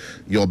GCB,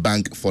 your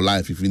bank for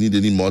life. If you need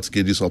any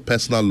mortgages or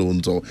personal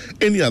loans or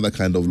any other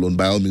kind of loan,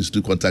 by all means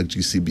do contact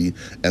GCB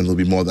and they'll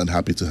be more than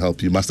happy to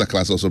help you.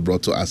 Masterclass also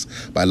brought to us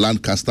by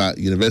Lancaster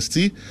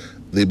University.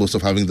 They boast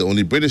of having the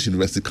only British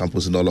university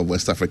campus in all of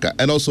West Africa.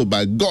 And also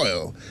by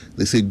GOIL.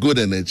 They say good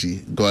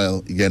energy,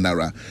 GOIL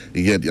Yenara.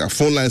 Their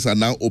phone lines are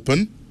now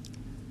open.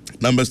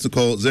 Numbers to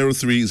call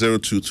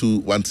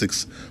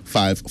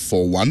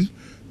 0302216541.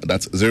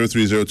 That's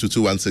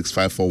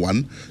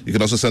 0302216541. You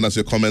can also send us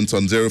your comments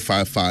on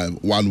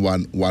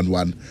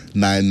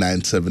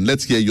 055-1111-997.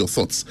 Let's hear your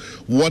thoughts.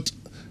 What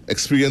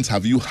experience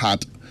have you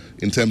had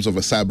in terms of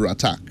a cyber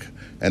attack?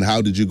 And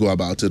how did you go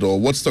about it? Or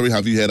what story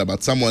have you heard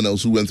about someone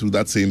else who went through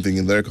that same thing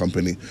in their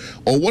company?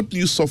 Or what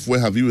new software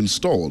have you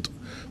installed?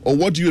 Or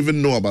what do you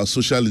even know about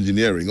social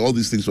engineering? All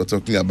these things we're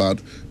talking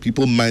about,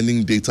 people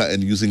mining data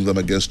and using them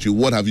against you.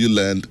 What have you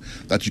learned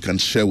that you can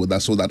share with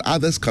us so that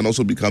others can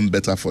also become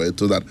better for it?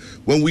 So that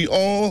when we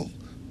all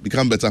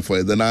become better for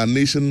it, then our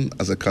nation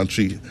as a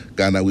country,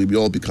 Ghana, will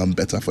all become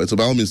better for it. So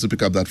by all means, to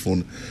pick up that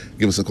phone,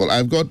 give us a call.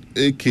 I've got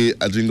AK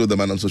Ajingo, the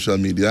man on social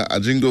media.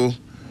 Ajingo,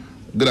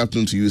 good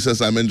afternoon to you. He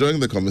says, I'm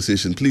enjoying the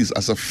conversation. Please,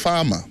 as a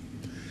farmer,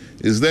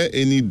 Is there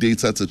any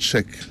data to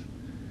check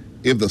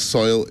if the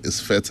soil is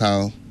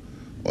fertile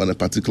on a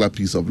particular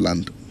piece of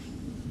land?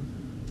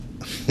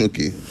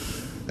 Okay.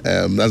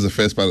 That's the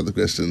first part of the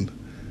question.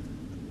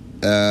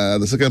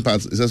 The second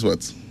part, it says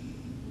what?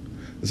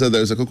 It says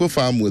there is a cocoa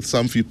farm with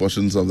some few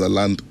portions of the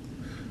land.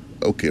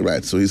 Okay,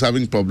 right. So he's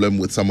having problem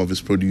with some of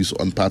his produce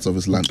on parts of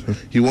his land.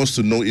 He wants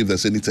to know if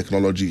there's any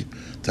technology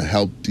to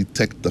help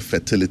detect the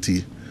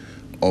fertility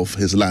of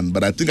his land.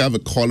 But I think I have a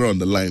caller on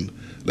the line.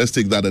 Let's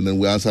take that and then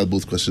we'll answer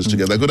both questions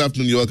together. Good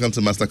afternoon. You're welcome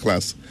to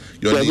Masterclass.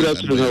 Good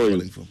afternoon. How are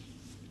you?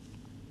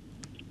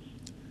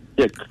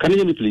 Yeah, can you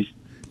hear me, please?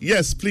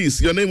 Yes,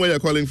 please. Your name, where you're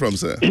calling from,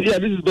 sir? Yeah,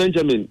 this is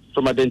Benjamin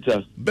from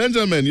Adenta.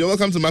 Benjamin, you're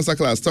welcome to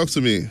Masterclass. Talk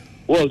to me.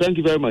 Well, thank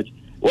you very much.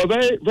 Well,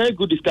 very, very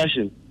good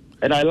discussion.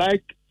 And I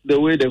like the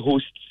way the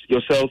hosts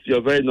yourself,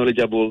 you're very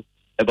knowledgeable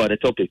about the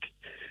topic.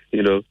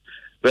 You know,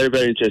 very,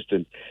 very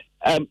interesting.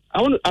 I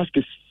want to ask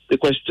a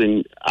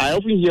question. I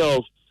often hear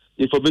of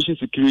information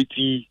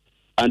security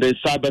and then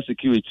cyber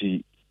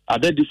security. Are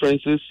there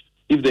differences?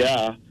 If there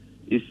are,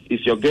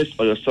 if your guest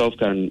or yourself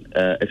can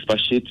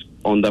expatiate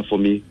on that for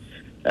me,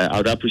 I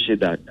would appreciate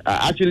that.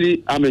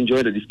 Actually, I'm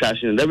enjoying the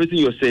discussion, and everything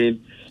you're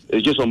saying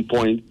is just on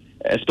point,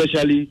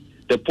 especially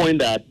the point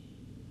that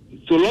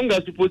so long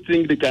as people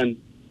think they can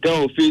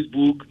go on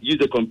Facebook, use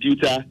a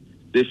computer,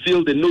 they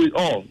feel they know it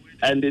all,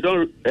 and they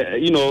don't,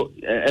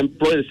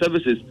 employ the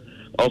services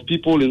of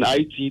people in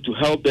IT to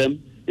help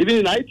them. Even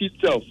in IT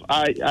itself,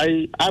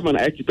 I'm an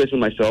IT person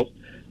myself,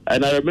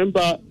 and I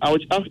remember I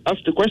was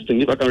asked the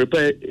question if I can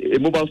repair a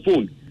mobile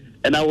phone,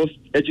 and I was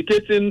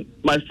educating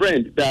my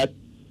friend that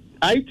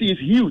IT is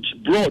huge,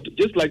 broad,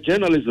 just like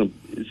journalism.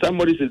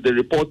 Somebody is the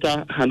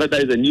reporter, another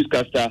is a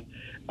newscaster,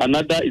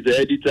 another is the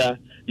editor.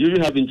 You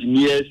even have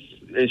engineers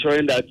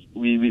ensuring that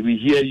we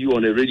hear you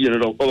on the radio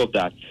and all of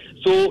that.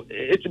 So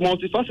it's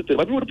multifaceted,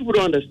 but people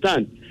don't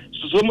understand.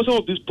 So some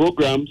of these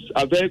programs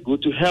are very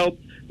good to help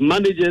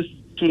managers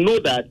to know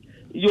that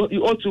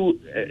you ought to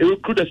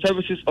recruit the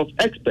services of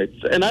experts.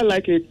 And I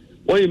like it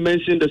when you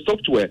mentioned the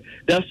software.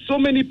 There are so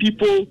many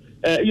people,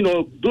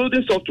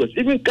 building softwares,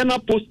 even Ghana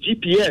Post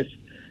GPS.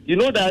 You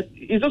know that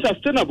it's not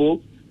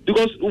sustainable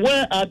because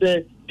where are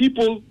the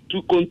people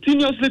to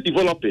continuously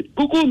develop it?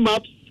 Google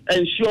Maps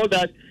ensure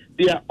that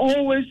they are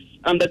always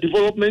under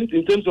development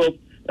in terms of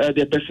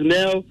their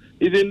personnel,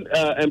 even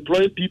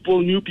employing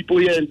people, new people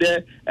here and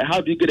there, and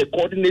how do you get the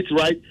coordinates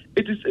right?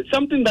 It is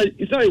something that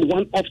is not a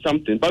one-off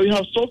something, but we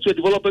have software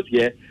developers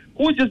here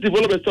who just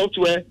develop a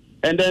software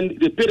and then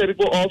they pay the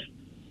people off.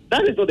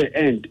 That is not the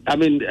end. I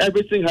mean,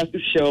 everything has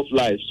its shelf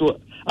life.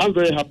 So I'm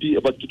very happy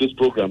about today's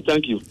program.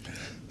 Thank you.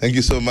 Thank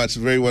you so much.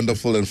 Very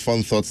wonderful and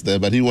fun thoughts there.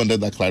 But he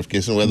wanted that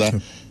clarification whether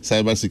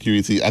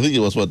cybersecurity, I think it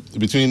was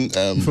between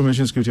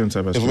information security and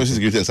cybersecurity. Information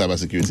security and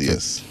cybersecurity,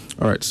 yes.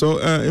 All right. So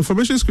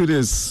information security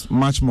is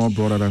much more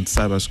broader than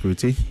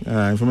cybersecurity.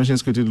 Information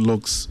security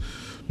looks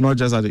not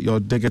just at your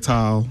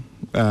digital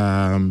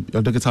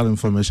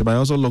information, but it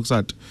also looks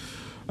at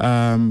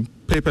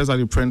papers that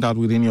you print out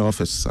within your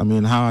office. I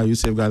mean, how are you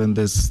safeguarding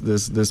this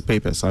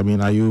papers? I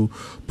mean, are you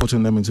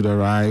putting them into the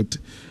right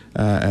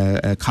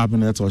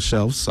cabinets or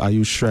shelves? Are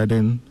you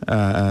shredding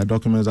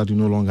documents that you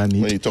no longer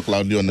need? When you talk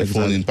loudly on the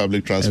phone in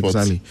public transport.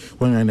 Exactly.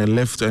 When you're in a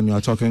lift and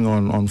you're talking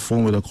on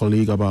phone with a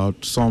colleague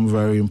about some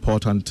very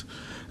important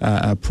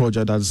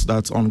project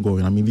that's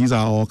ongoing. I mean, these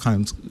are all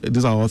things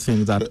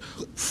that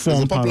form.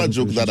 There's a popular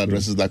joke that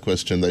addresses that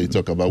question that you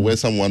talk about, where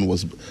someone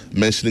was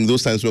mentioning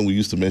those times when we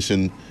used to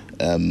mention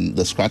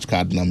the scratch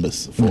card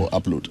numbers for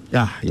upload.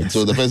 Yeah, yes.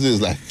 So the person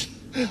is like,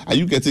 are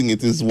you getting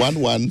it? It's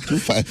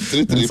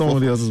 112533.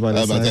 Somebody else is by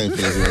the side.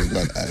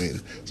 I mean,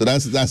 so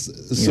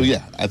that's so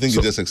yeah. I think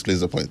it just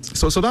explains the point.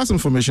 So that's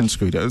information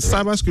security.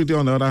 Cybersecurity,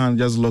 on the other hand,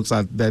 just looks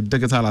at the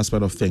digital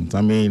aspect of things.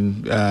 I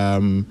mean,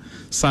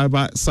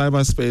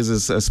 cyberspace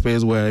is a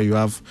space where you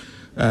have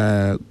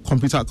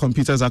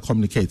computers that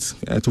communicate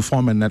to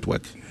form a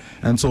network,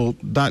 and so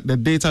that the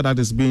data that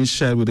is being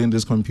shared within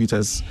these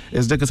computers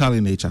is digital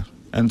in nature.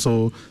 And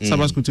so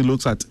cybersecurity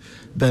looks at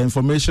the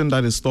information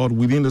that is stored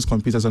within these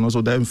computers and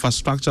also the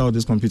infrastructure of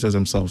these computers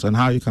themselves and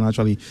how you can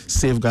actually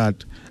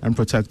safeguard and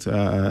protect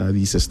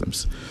these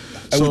systems.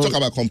 And we'll talk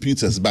about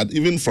computers, but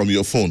even from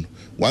your phone,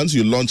 once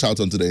you launch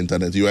out onto the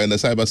internet, you are in the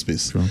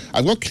cyberspace. Sure.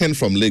 I've got Ken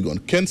from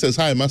Legon. Ken says,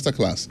 hi,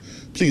 Masterclass.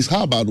 Please,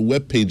 how about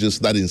web pages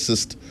that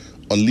insist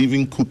on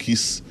leaving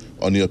cookies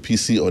on your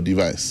PC or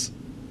device?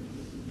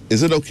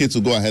 Is it okay to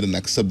go ahead and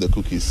accept the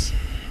cookies?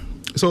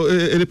 So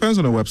it depends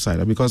on the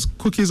website, because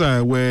cookies are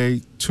a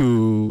way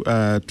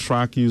to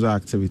track user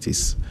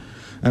activities.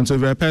 And so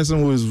if you're a person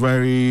who is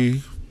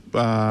very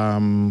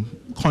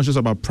conscious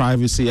about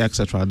privacy,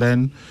 etc.,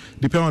 then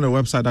depending on the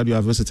website that you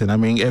are visiting, I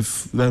mean,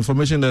 if the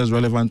information there is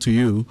relevant to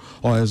you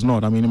or is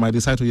not, I mean, you might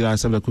decide to either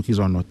accept the cookies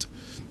or not.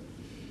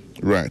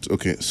 Right,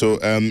 okay. So,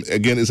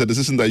 again, it's a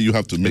decision that you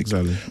have to make.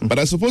 Exactly. But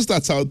I suppose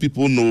that's how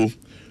people know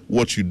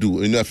what you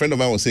do. You know, a friend of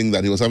mine was saying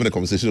that he was having a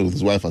conversation with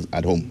his wife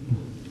at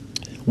home.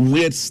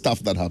 Weird stuff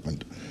that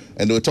happened.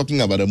 And they were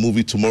talking about a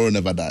movie, Tomorrow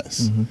Never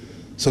Dies.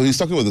 So he's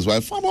talking with his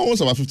wife for almost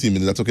about 15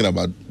 minutes. They're talking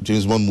about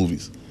James Bond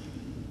movies.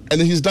 And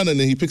then he's done, and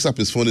then he picks up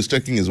his phone, he's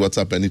checking his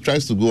WhatsApp, and he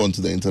tries to go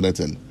onto the internet,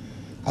 and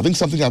I think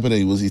something happened,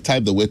 and he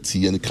typed the word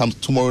T, and it comes,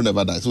 tomorrow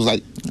never dies. So it was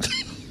like,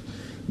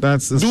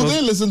 do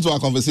they listen to our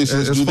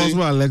conversations? It's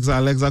possible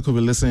Alexa could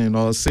be listening,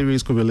 or Siri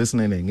could be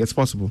listening. It's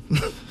possible.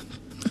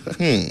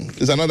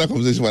 It's another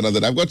conversation for another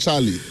day. I've got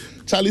Charlie.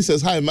 Charlie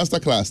says, hi,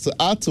 Masterclass. To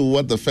add to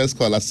what the first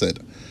caller said,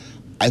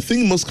 I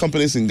think most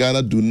companies in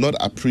Ghana do not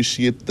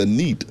appreciate the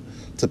need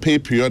to pay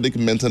periodic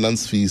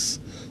maintenance fees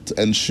to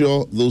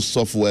ensure those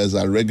softwares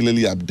are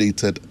regularly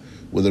updated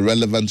with the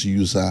relevant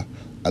user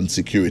and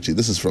security.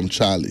 This is from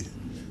Charlie.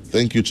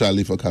 Thank you,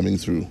 Charlie, for coming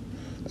through.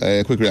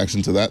 A quick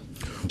reaction to that?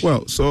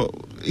 Well, so,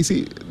 you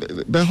see,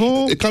 the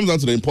whole... It comes down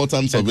to the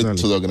importance of it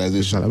to the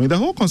organization. Exactly. I mean, the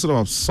whole concept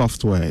of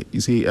software,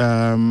 you see, there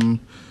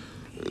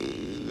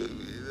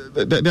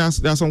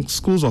are some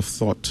schools of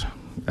thought.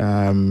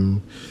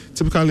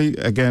 Typically,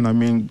 again, I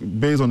mean,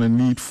 based on the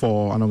need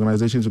for an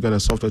organization to get a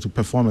software to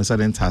perform a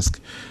certain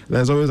task,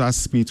 there's always that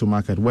speed to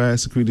market where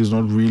security is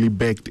not really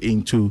baked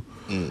into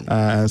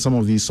some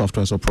of these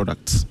softwares or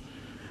products.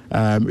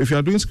 If you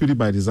are doing security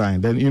by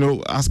design, then,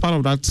 as part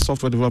of that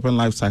software development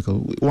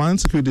lifecycle,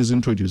 once security is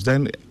introduced,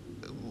 then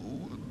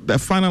the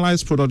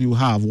finalized product you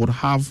have would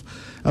have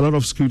a lot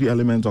of security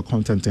elements or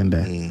content in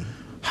there.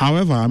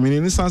 However, I mean,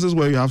 in instances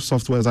where you have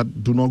softwares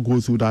that do not go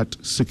through that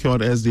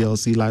secured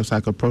SDLC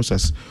lifecycle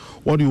process,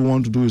 what you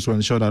want to do is to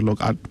ensure that,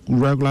 look, at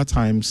regular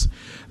times,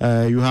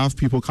 you have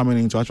people coming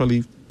in to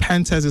actually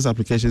pen test these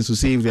applications to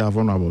see if they are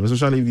vulnerable,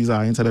 especially if these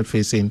are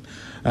internet-facing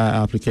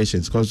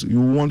applications, because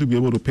you want to be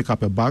able to pick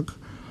up a bug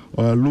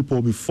or a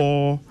loophole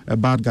before a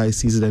bad guy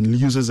sees it and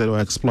uses it or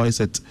exploits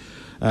it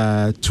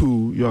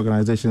to your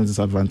organization's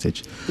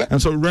disadvantage.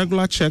 And so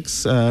regular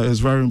checks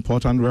is very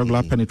important,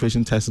 regular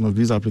penetration testing of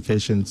these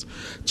applications,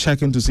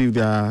 checking to see if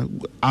there are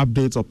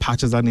updates or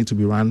patches that need to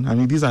be run. I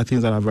mean, these are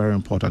things that are very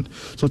important.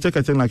 So take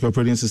a thing like your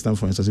operating system,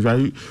 for instance. If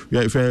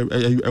you're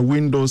a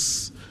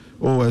Windows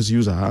OS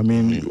user, I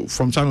mean,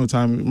 from time to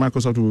time,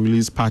 Microsoft will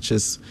release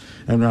patches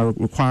and we are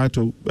required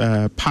to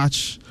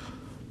patch,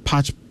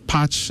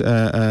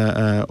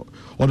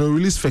 or they'll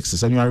release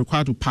fixes and you are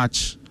required to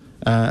patch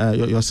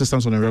your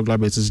systems on a regular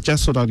basis,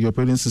 just so that your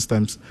operating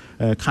systems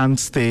can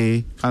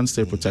stay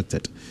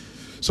protected.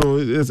 So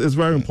it's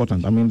very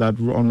important. I mean, that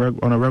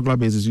on a regular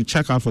basis, you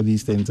check out for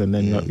these things and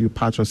then you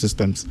patch your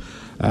systems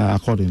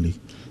accordingly.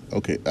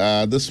 Okay,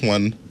 this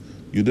one,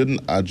 you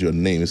didn't add your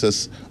name. It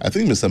says, I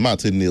think Mr.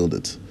 Martin nailed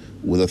it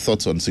with a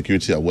thought on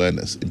security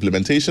awareness.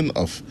 Implementation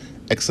of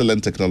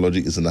excellent technology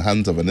is in the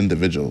hands of an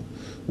individual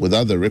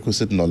without the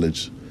requisite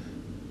knowledge.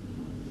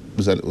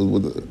 I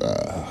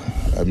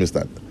missed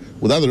that.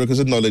 Without the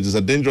requisite knowledge is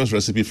a dangerous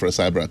recipe for a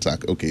cyber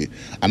attack. Okay.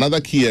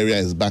 Another key area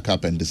is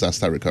backup and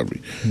disaster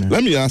recovery. Yeah.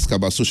 Let me ask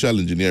about social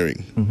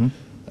engineering.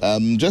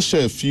 Just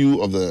share a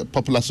few of the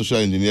popular social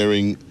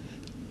engineering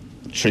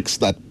tricks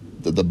that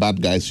the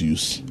bad guys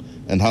use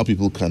and how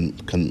people can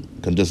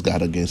just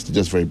guard against it,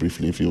 just very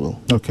briefly, if you will.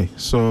 Okay.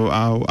 So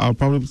I'll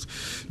probably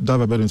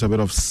dive into a bit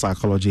of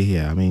psychology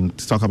here. I mean,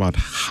 to talk about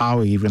how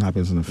it even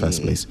happens in the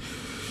first place.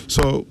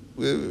 So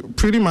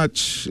pretty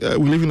much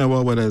we live in a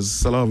world where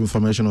there's a lot of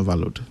information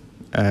overload.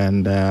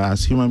 And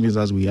as human beings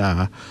as we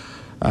are,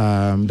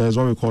 there's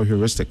what we call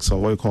heuristics, or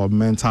what we call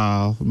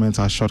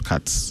mental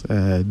shortcuts.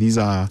 These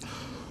are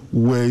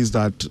ways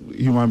that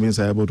human beings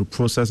are able to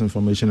process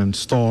information and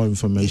store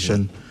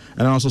information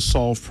and also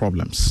solve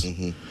problems.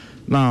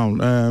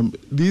 Now,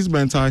 these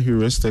mental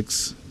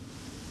heuristics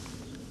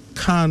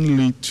can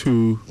lead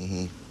to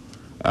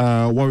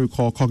what we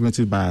call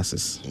cognitive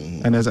biases.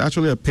 And there's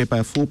actually a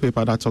full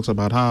paper that talks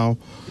about how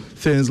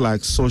things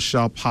like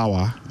social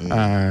power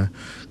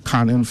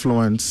can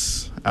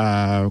influence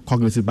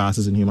cognitive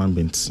biases in human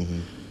beings.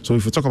 So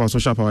if you talk about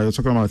social power, you're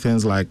talking about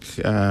things like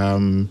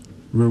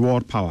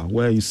reward power,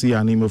 where you see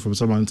an email from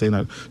someone saying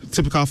that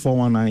typical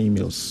 419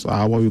 emails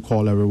are what we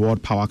call a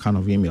reward power kind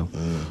of email,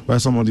 where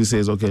somebody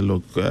says, okay,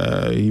 look,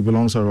 he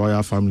belongs to a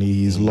royal family,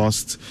 he's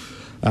lost,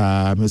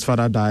 his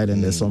father died,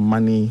 and there's some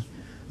money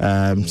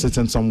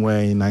sitting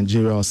somewhere in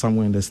Nigeria or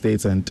somewhere in the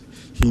States, and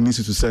he needs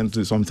you to send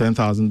some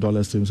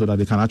 $10,000 to him so that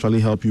they can actually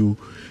help you.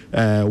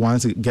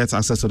 Once he gets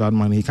access to that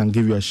money, he can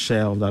give you a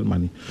share of that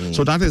money.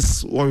 So that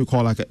is what we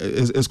call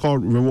it's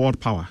called reward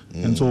power.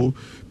 And so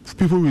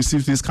people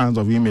receive these kinds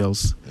of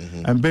emails,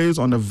 and based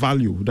on the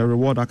value, the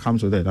reward that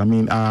comes with it, I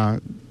mean, are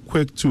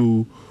quick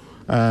to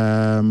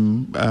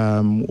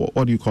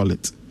what do you call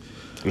it?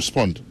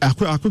 Respond.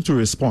 Are quick to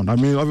respond. I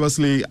mean,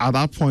 obviously, at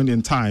that point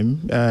in time,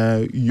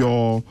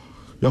 your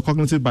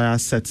cognitive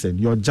bias sets in,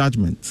 your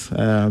judgment,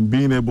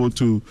 being able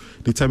to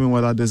determine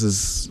whether this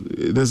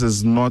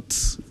is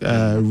not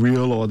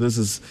real or this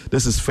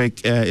is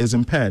fake is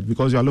impaired,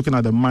 because you are looking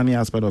at the money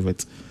aspect of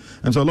it.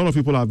 And so a lot of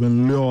people have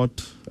been lured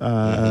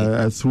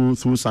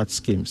through such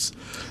schemes.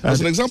 As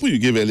an example you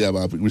gave earlier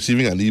about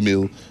receiving an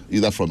email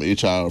either from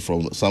HR or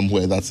from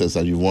somewhere that says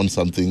that you won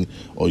something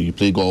or you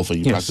play golf or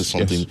you practice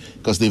something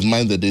because they've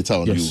mined the data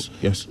on you.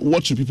 Yes.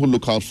 What should people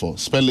look out for?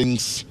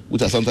 Spellings,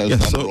 which are sometimes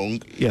done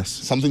wrong. Yes.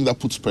 Something that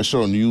puts pressure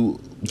on you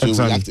to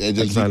react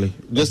urgently.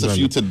 Just a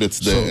few tidbits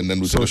there and then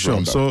we can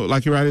round up. So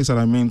like you rightly said,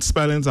 I mean,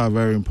 spellings are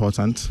very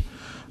important.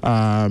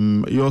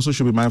 You also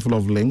should be mindful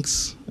of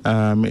links.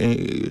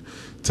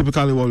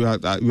 Typically what we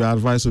are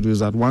advised to do is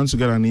that once you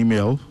get an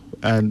email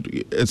and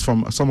it's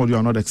from somebody you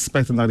are not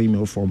expecting that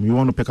email from, you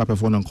want to pick up a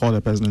phone and call the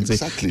person and say,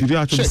 did you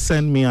actually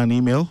send me an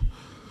email?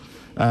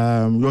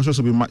 You also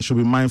should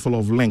be mindful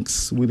of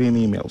links within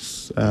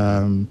emails.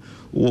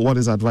 What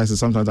is advised is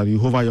sometimes that you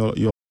hover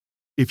your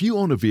If you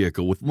own a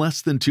vehicle with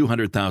less than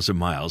 200,000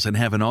 miles and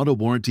have an auto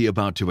warranty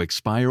about to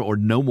expire or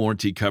no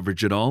warranty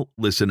coverage at all,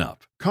 listen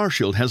up.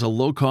 CarShield has a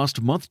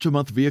low-cost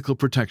month-to-month vehicle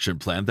protection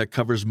plan that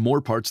covers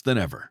more parts than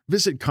ever.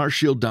 Visit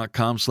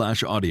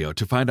carshield.com/audio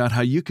to find out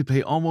how you could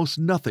pay almost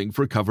nothing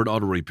for covered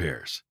auto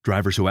repairs.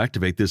 Drivers who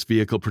activate this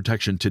vehicle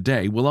protection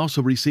today will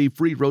also receive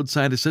free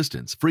roadside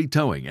assistance, free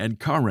towing, and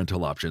car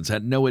rental options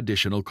at no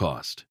additional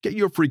cost. Get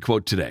your free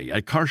quote today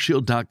at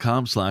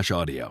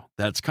carshield.com/audio.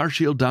 That's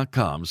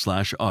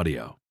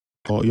carshield.com/audio.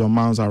 Or your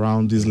mouse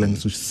around these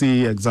links to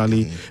see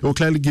exactly. It will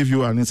clearly give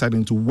you an insight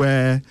into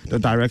where the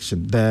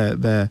direction,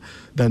 the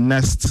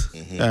next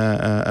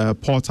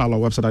portal or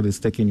website that is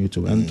taking you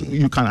to, and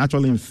you can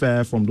actually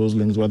infer from those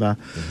links whether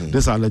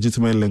these are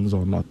legitimate links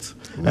or not.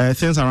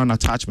 Things around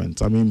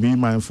attachments. I mean, be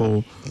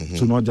mindful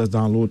to not just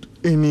download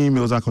any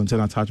emails that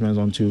contain attachments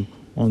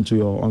onto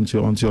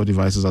your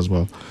devices as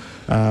well.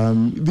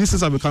 These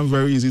things have become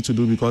very easy to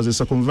do because they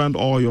circumvent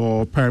all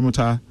your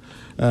perimeter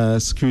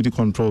security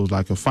controls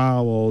like your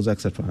firewalls,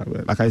 etc.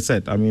 Like I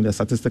said, I mean, the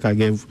statistic I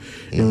gave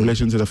in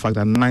relation to the fact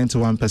that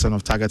 91%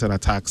 of targeted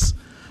attacks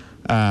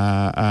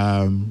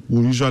will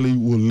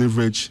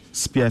leverage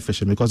spear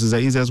phishing because it's the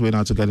easiest way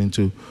now to get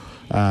into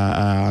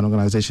an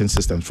organization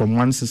system. From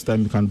one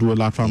system, you can do a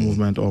lateral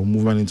movement or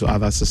movement into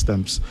other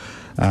systems,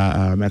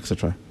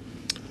 etc.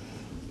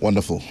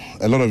 Wonderful.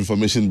 A lot of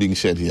information being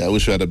shared here. I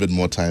wish we had a bit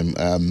more time.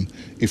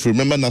 If you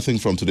remember nothing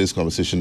from today's conversation,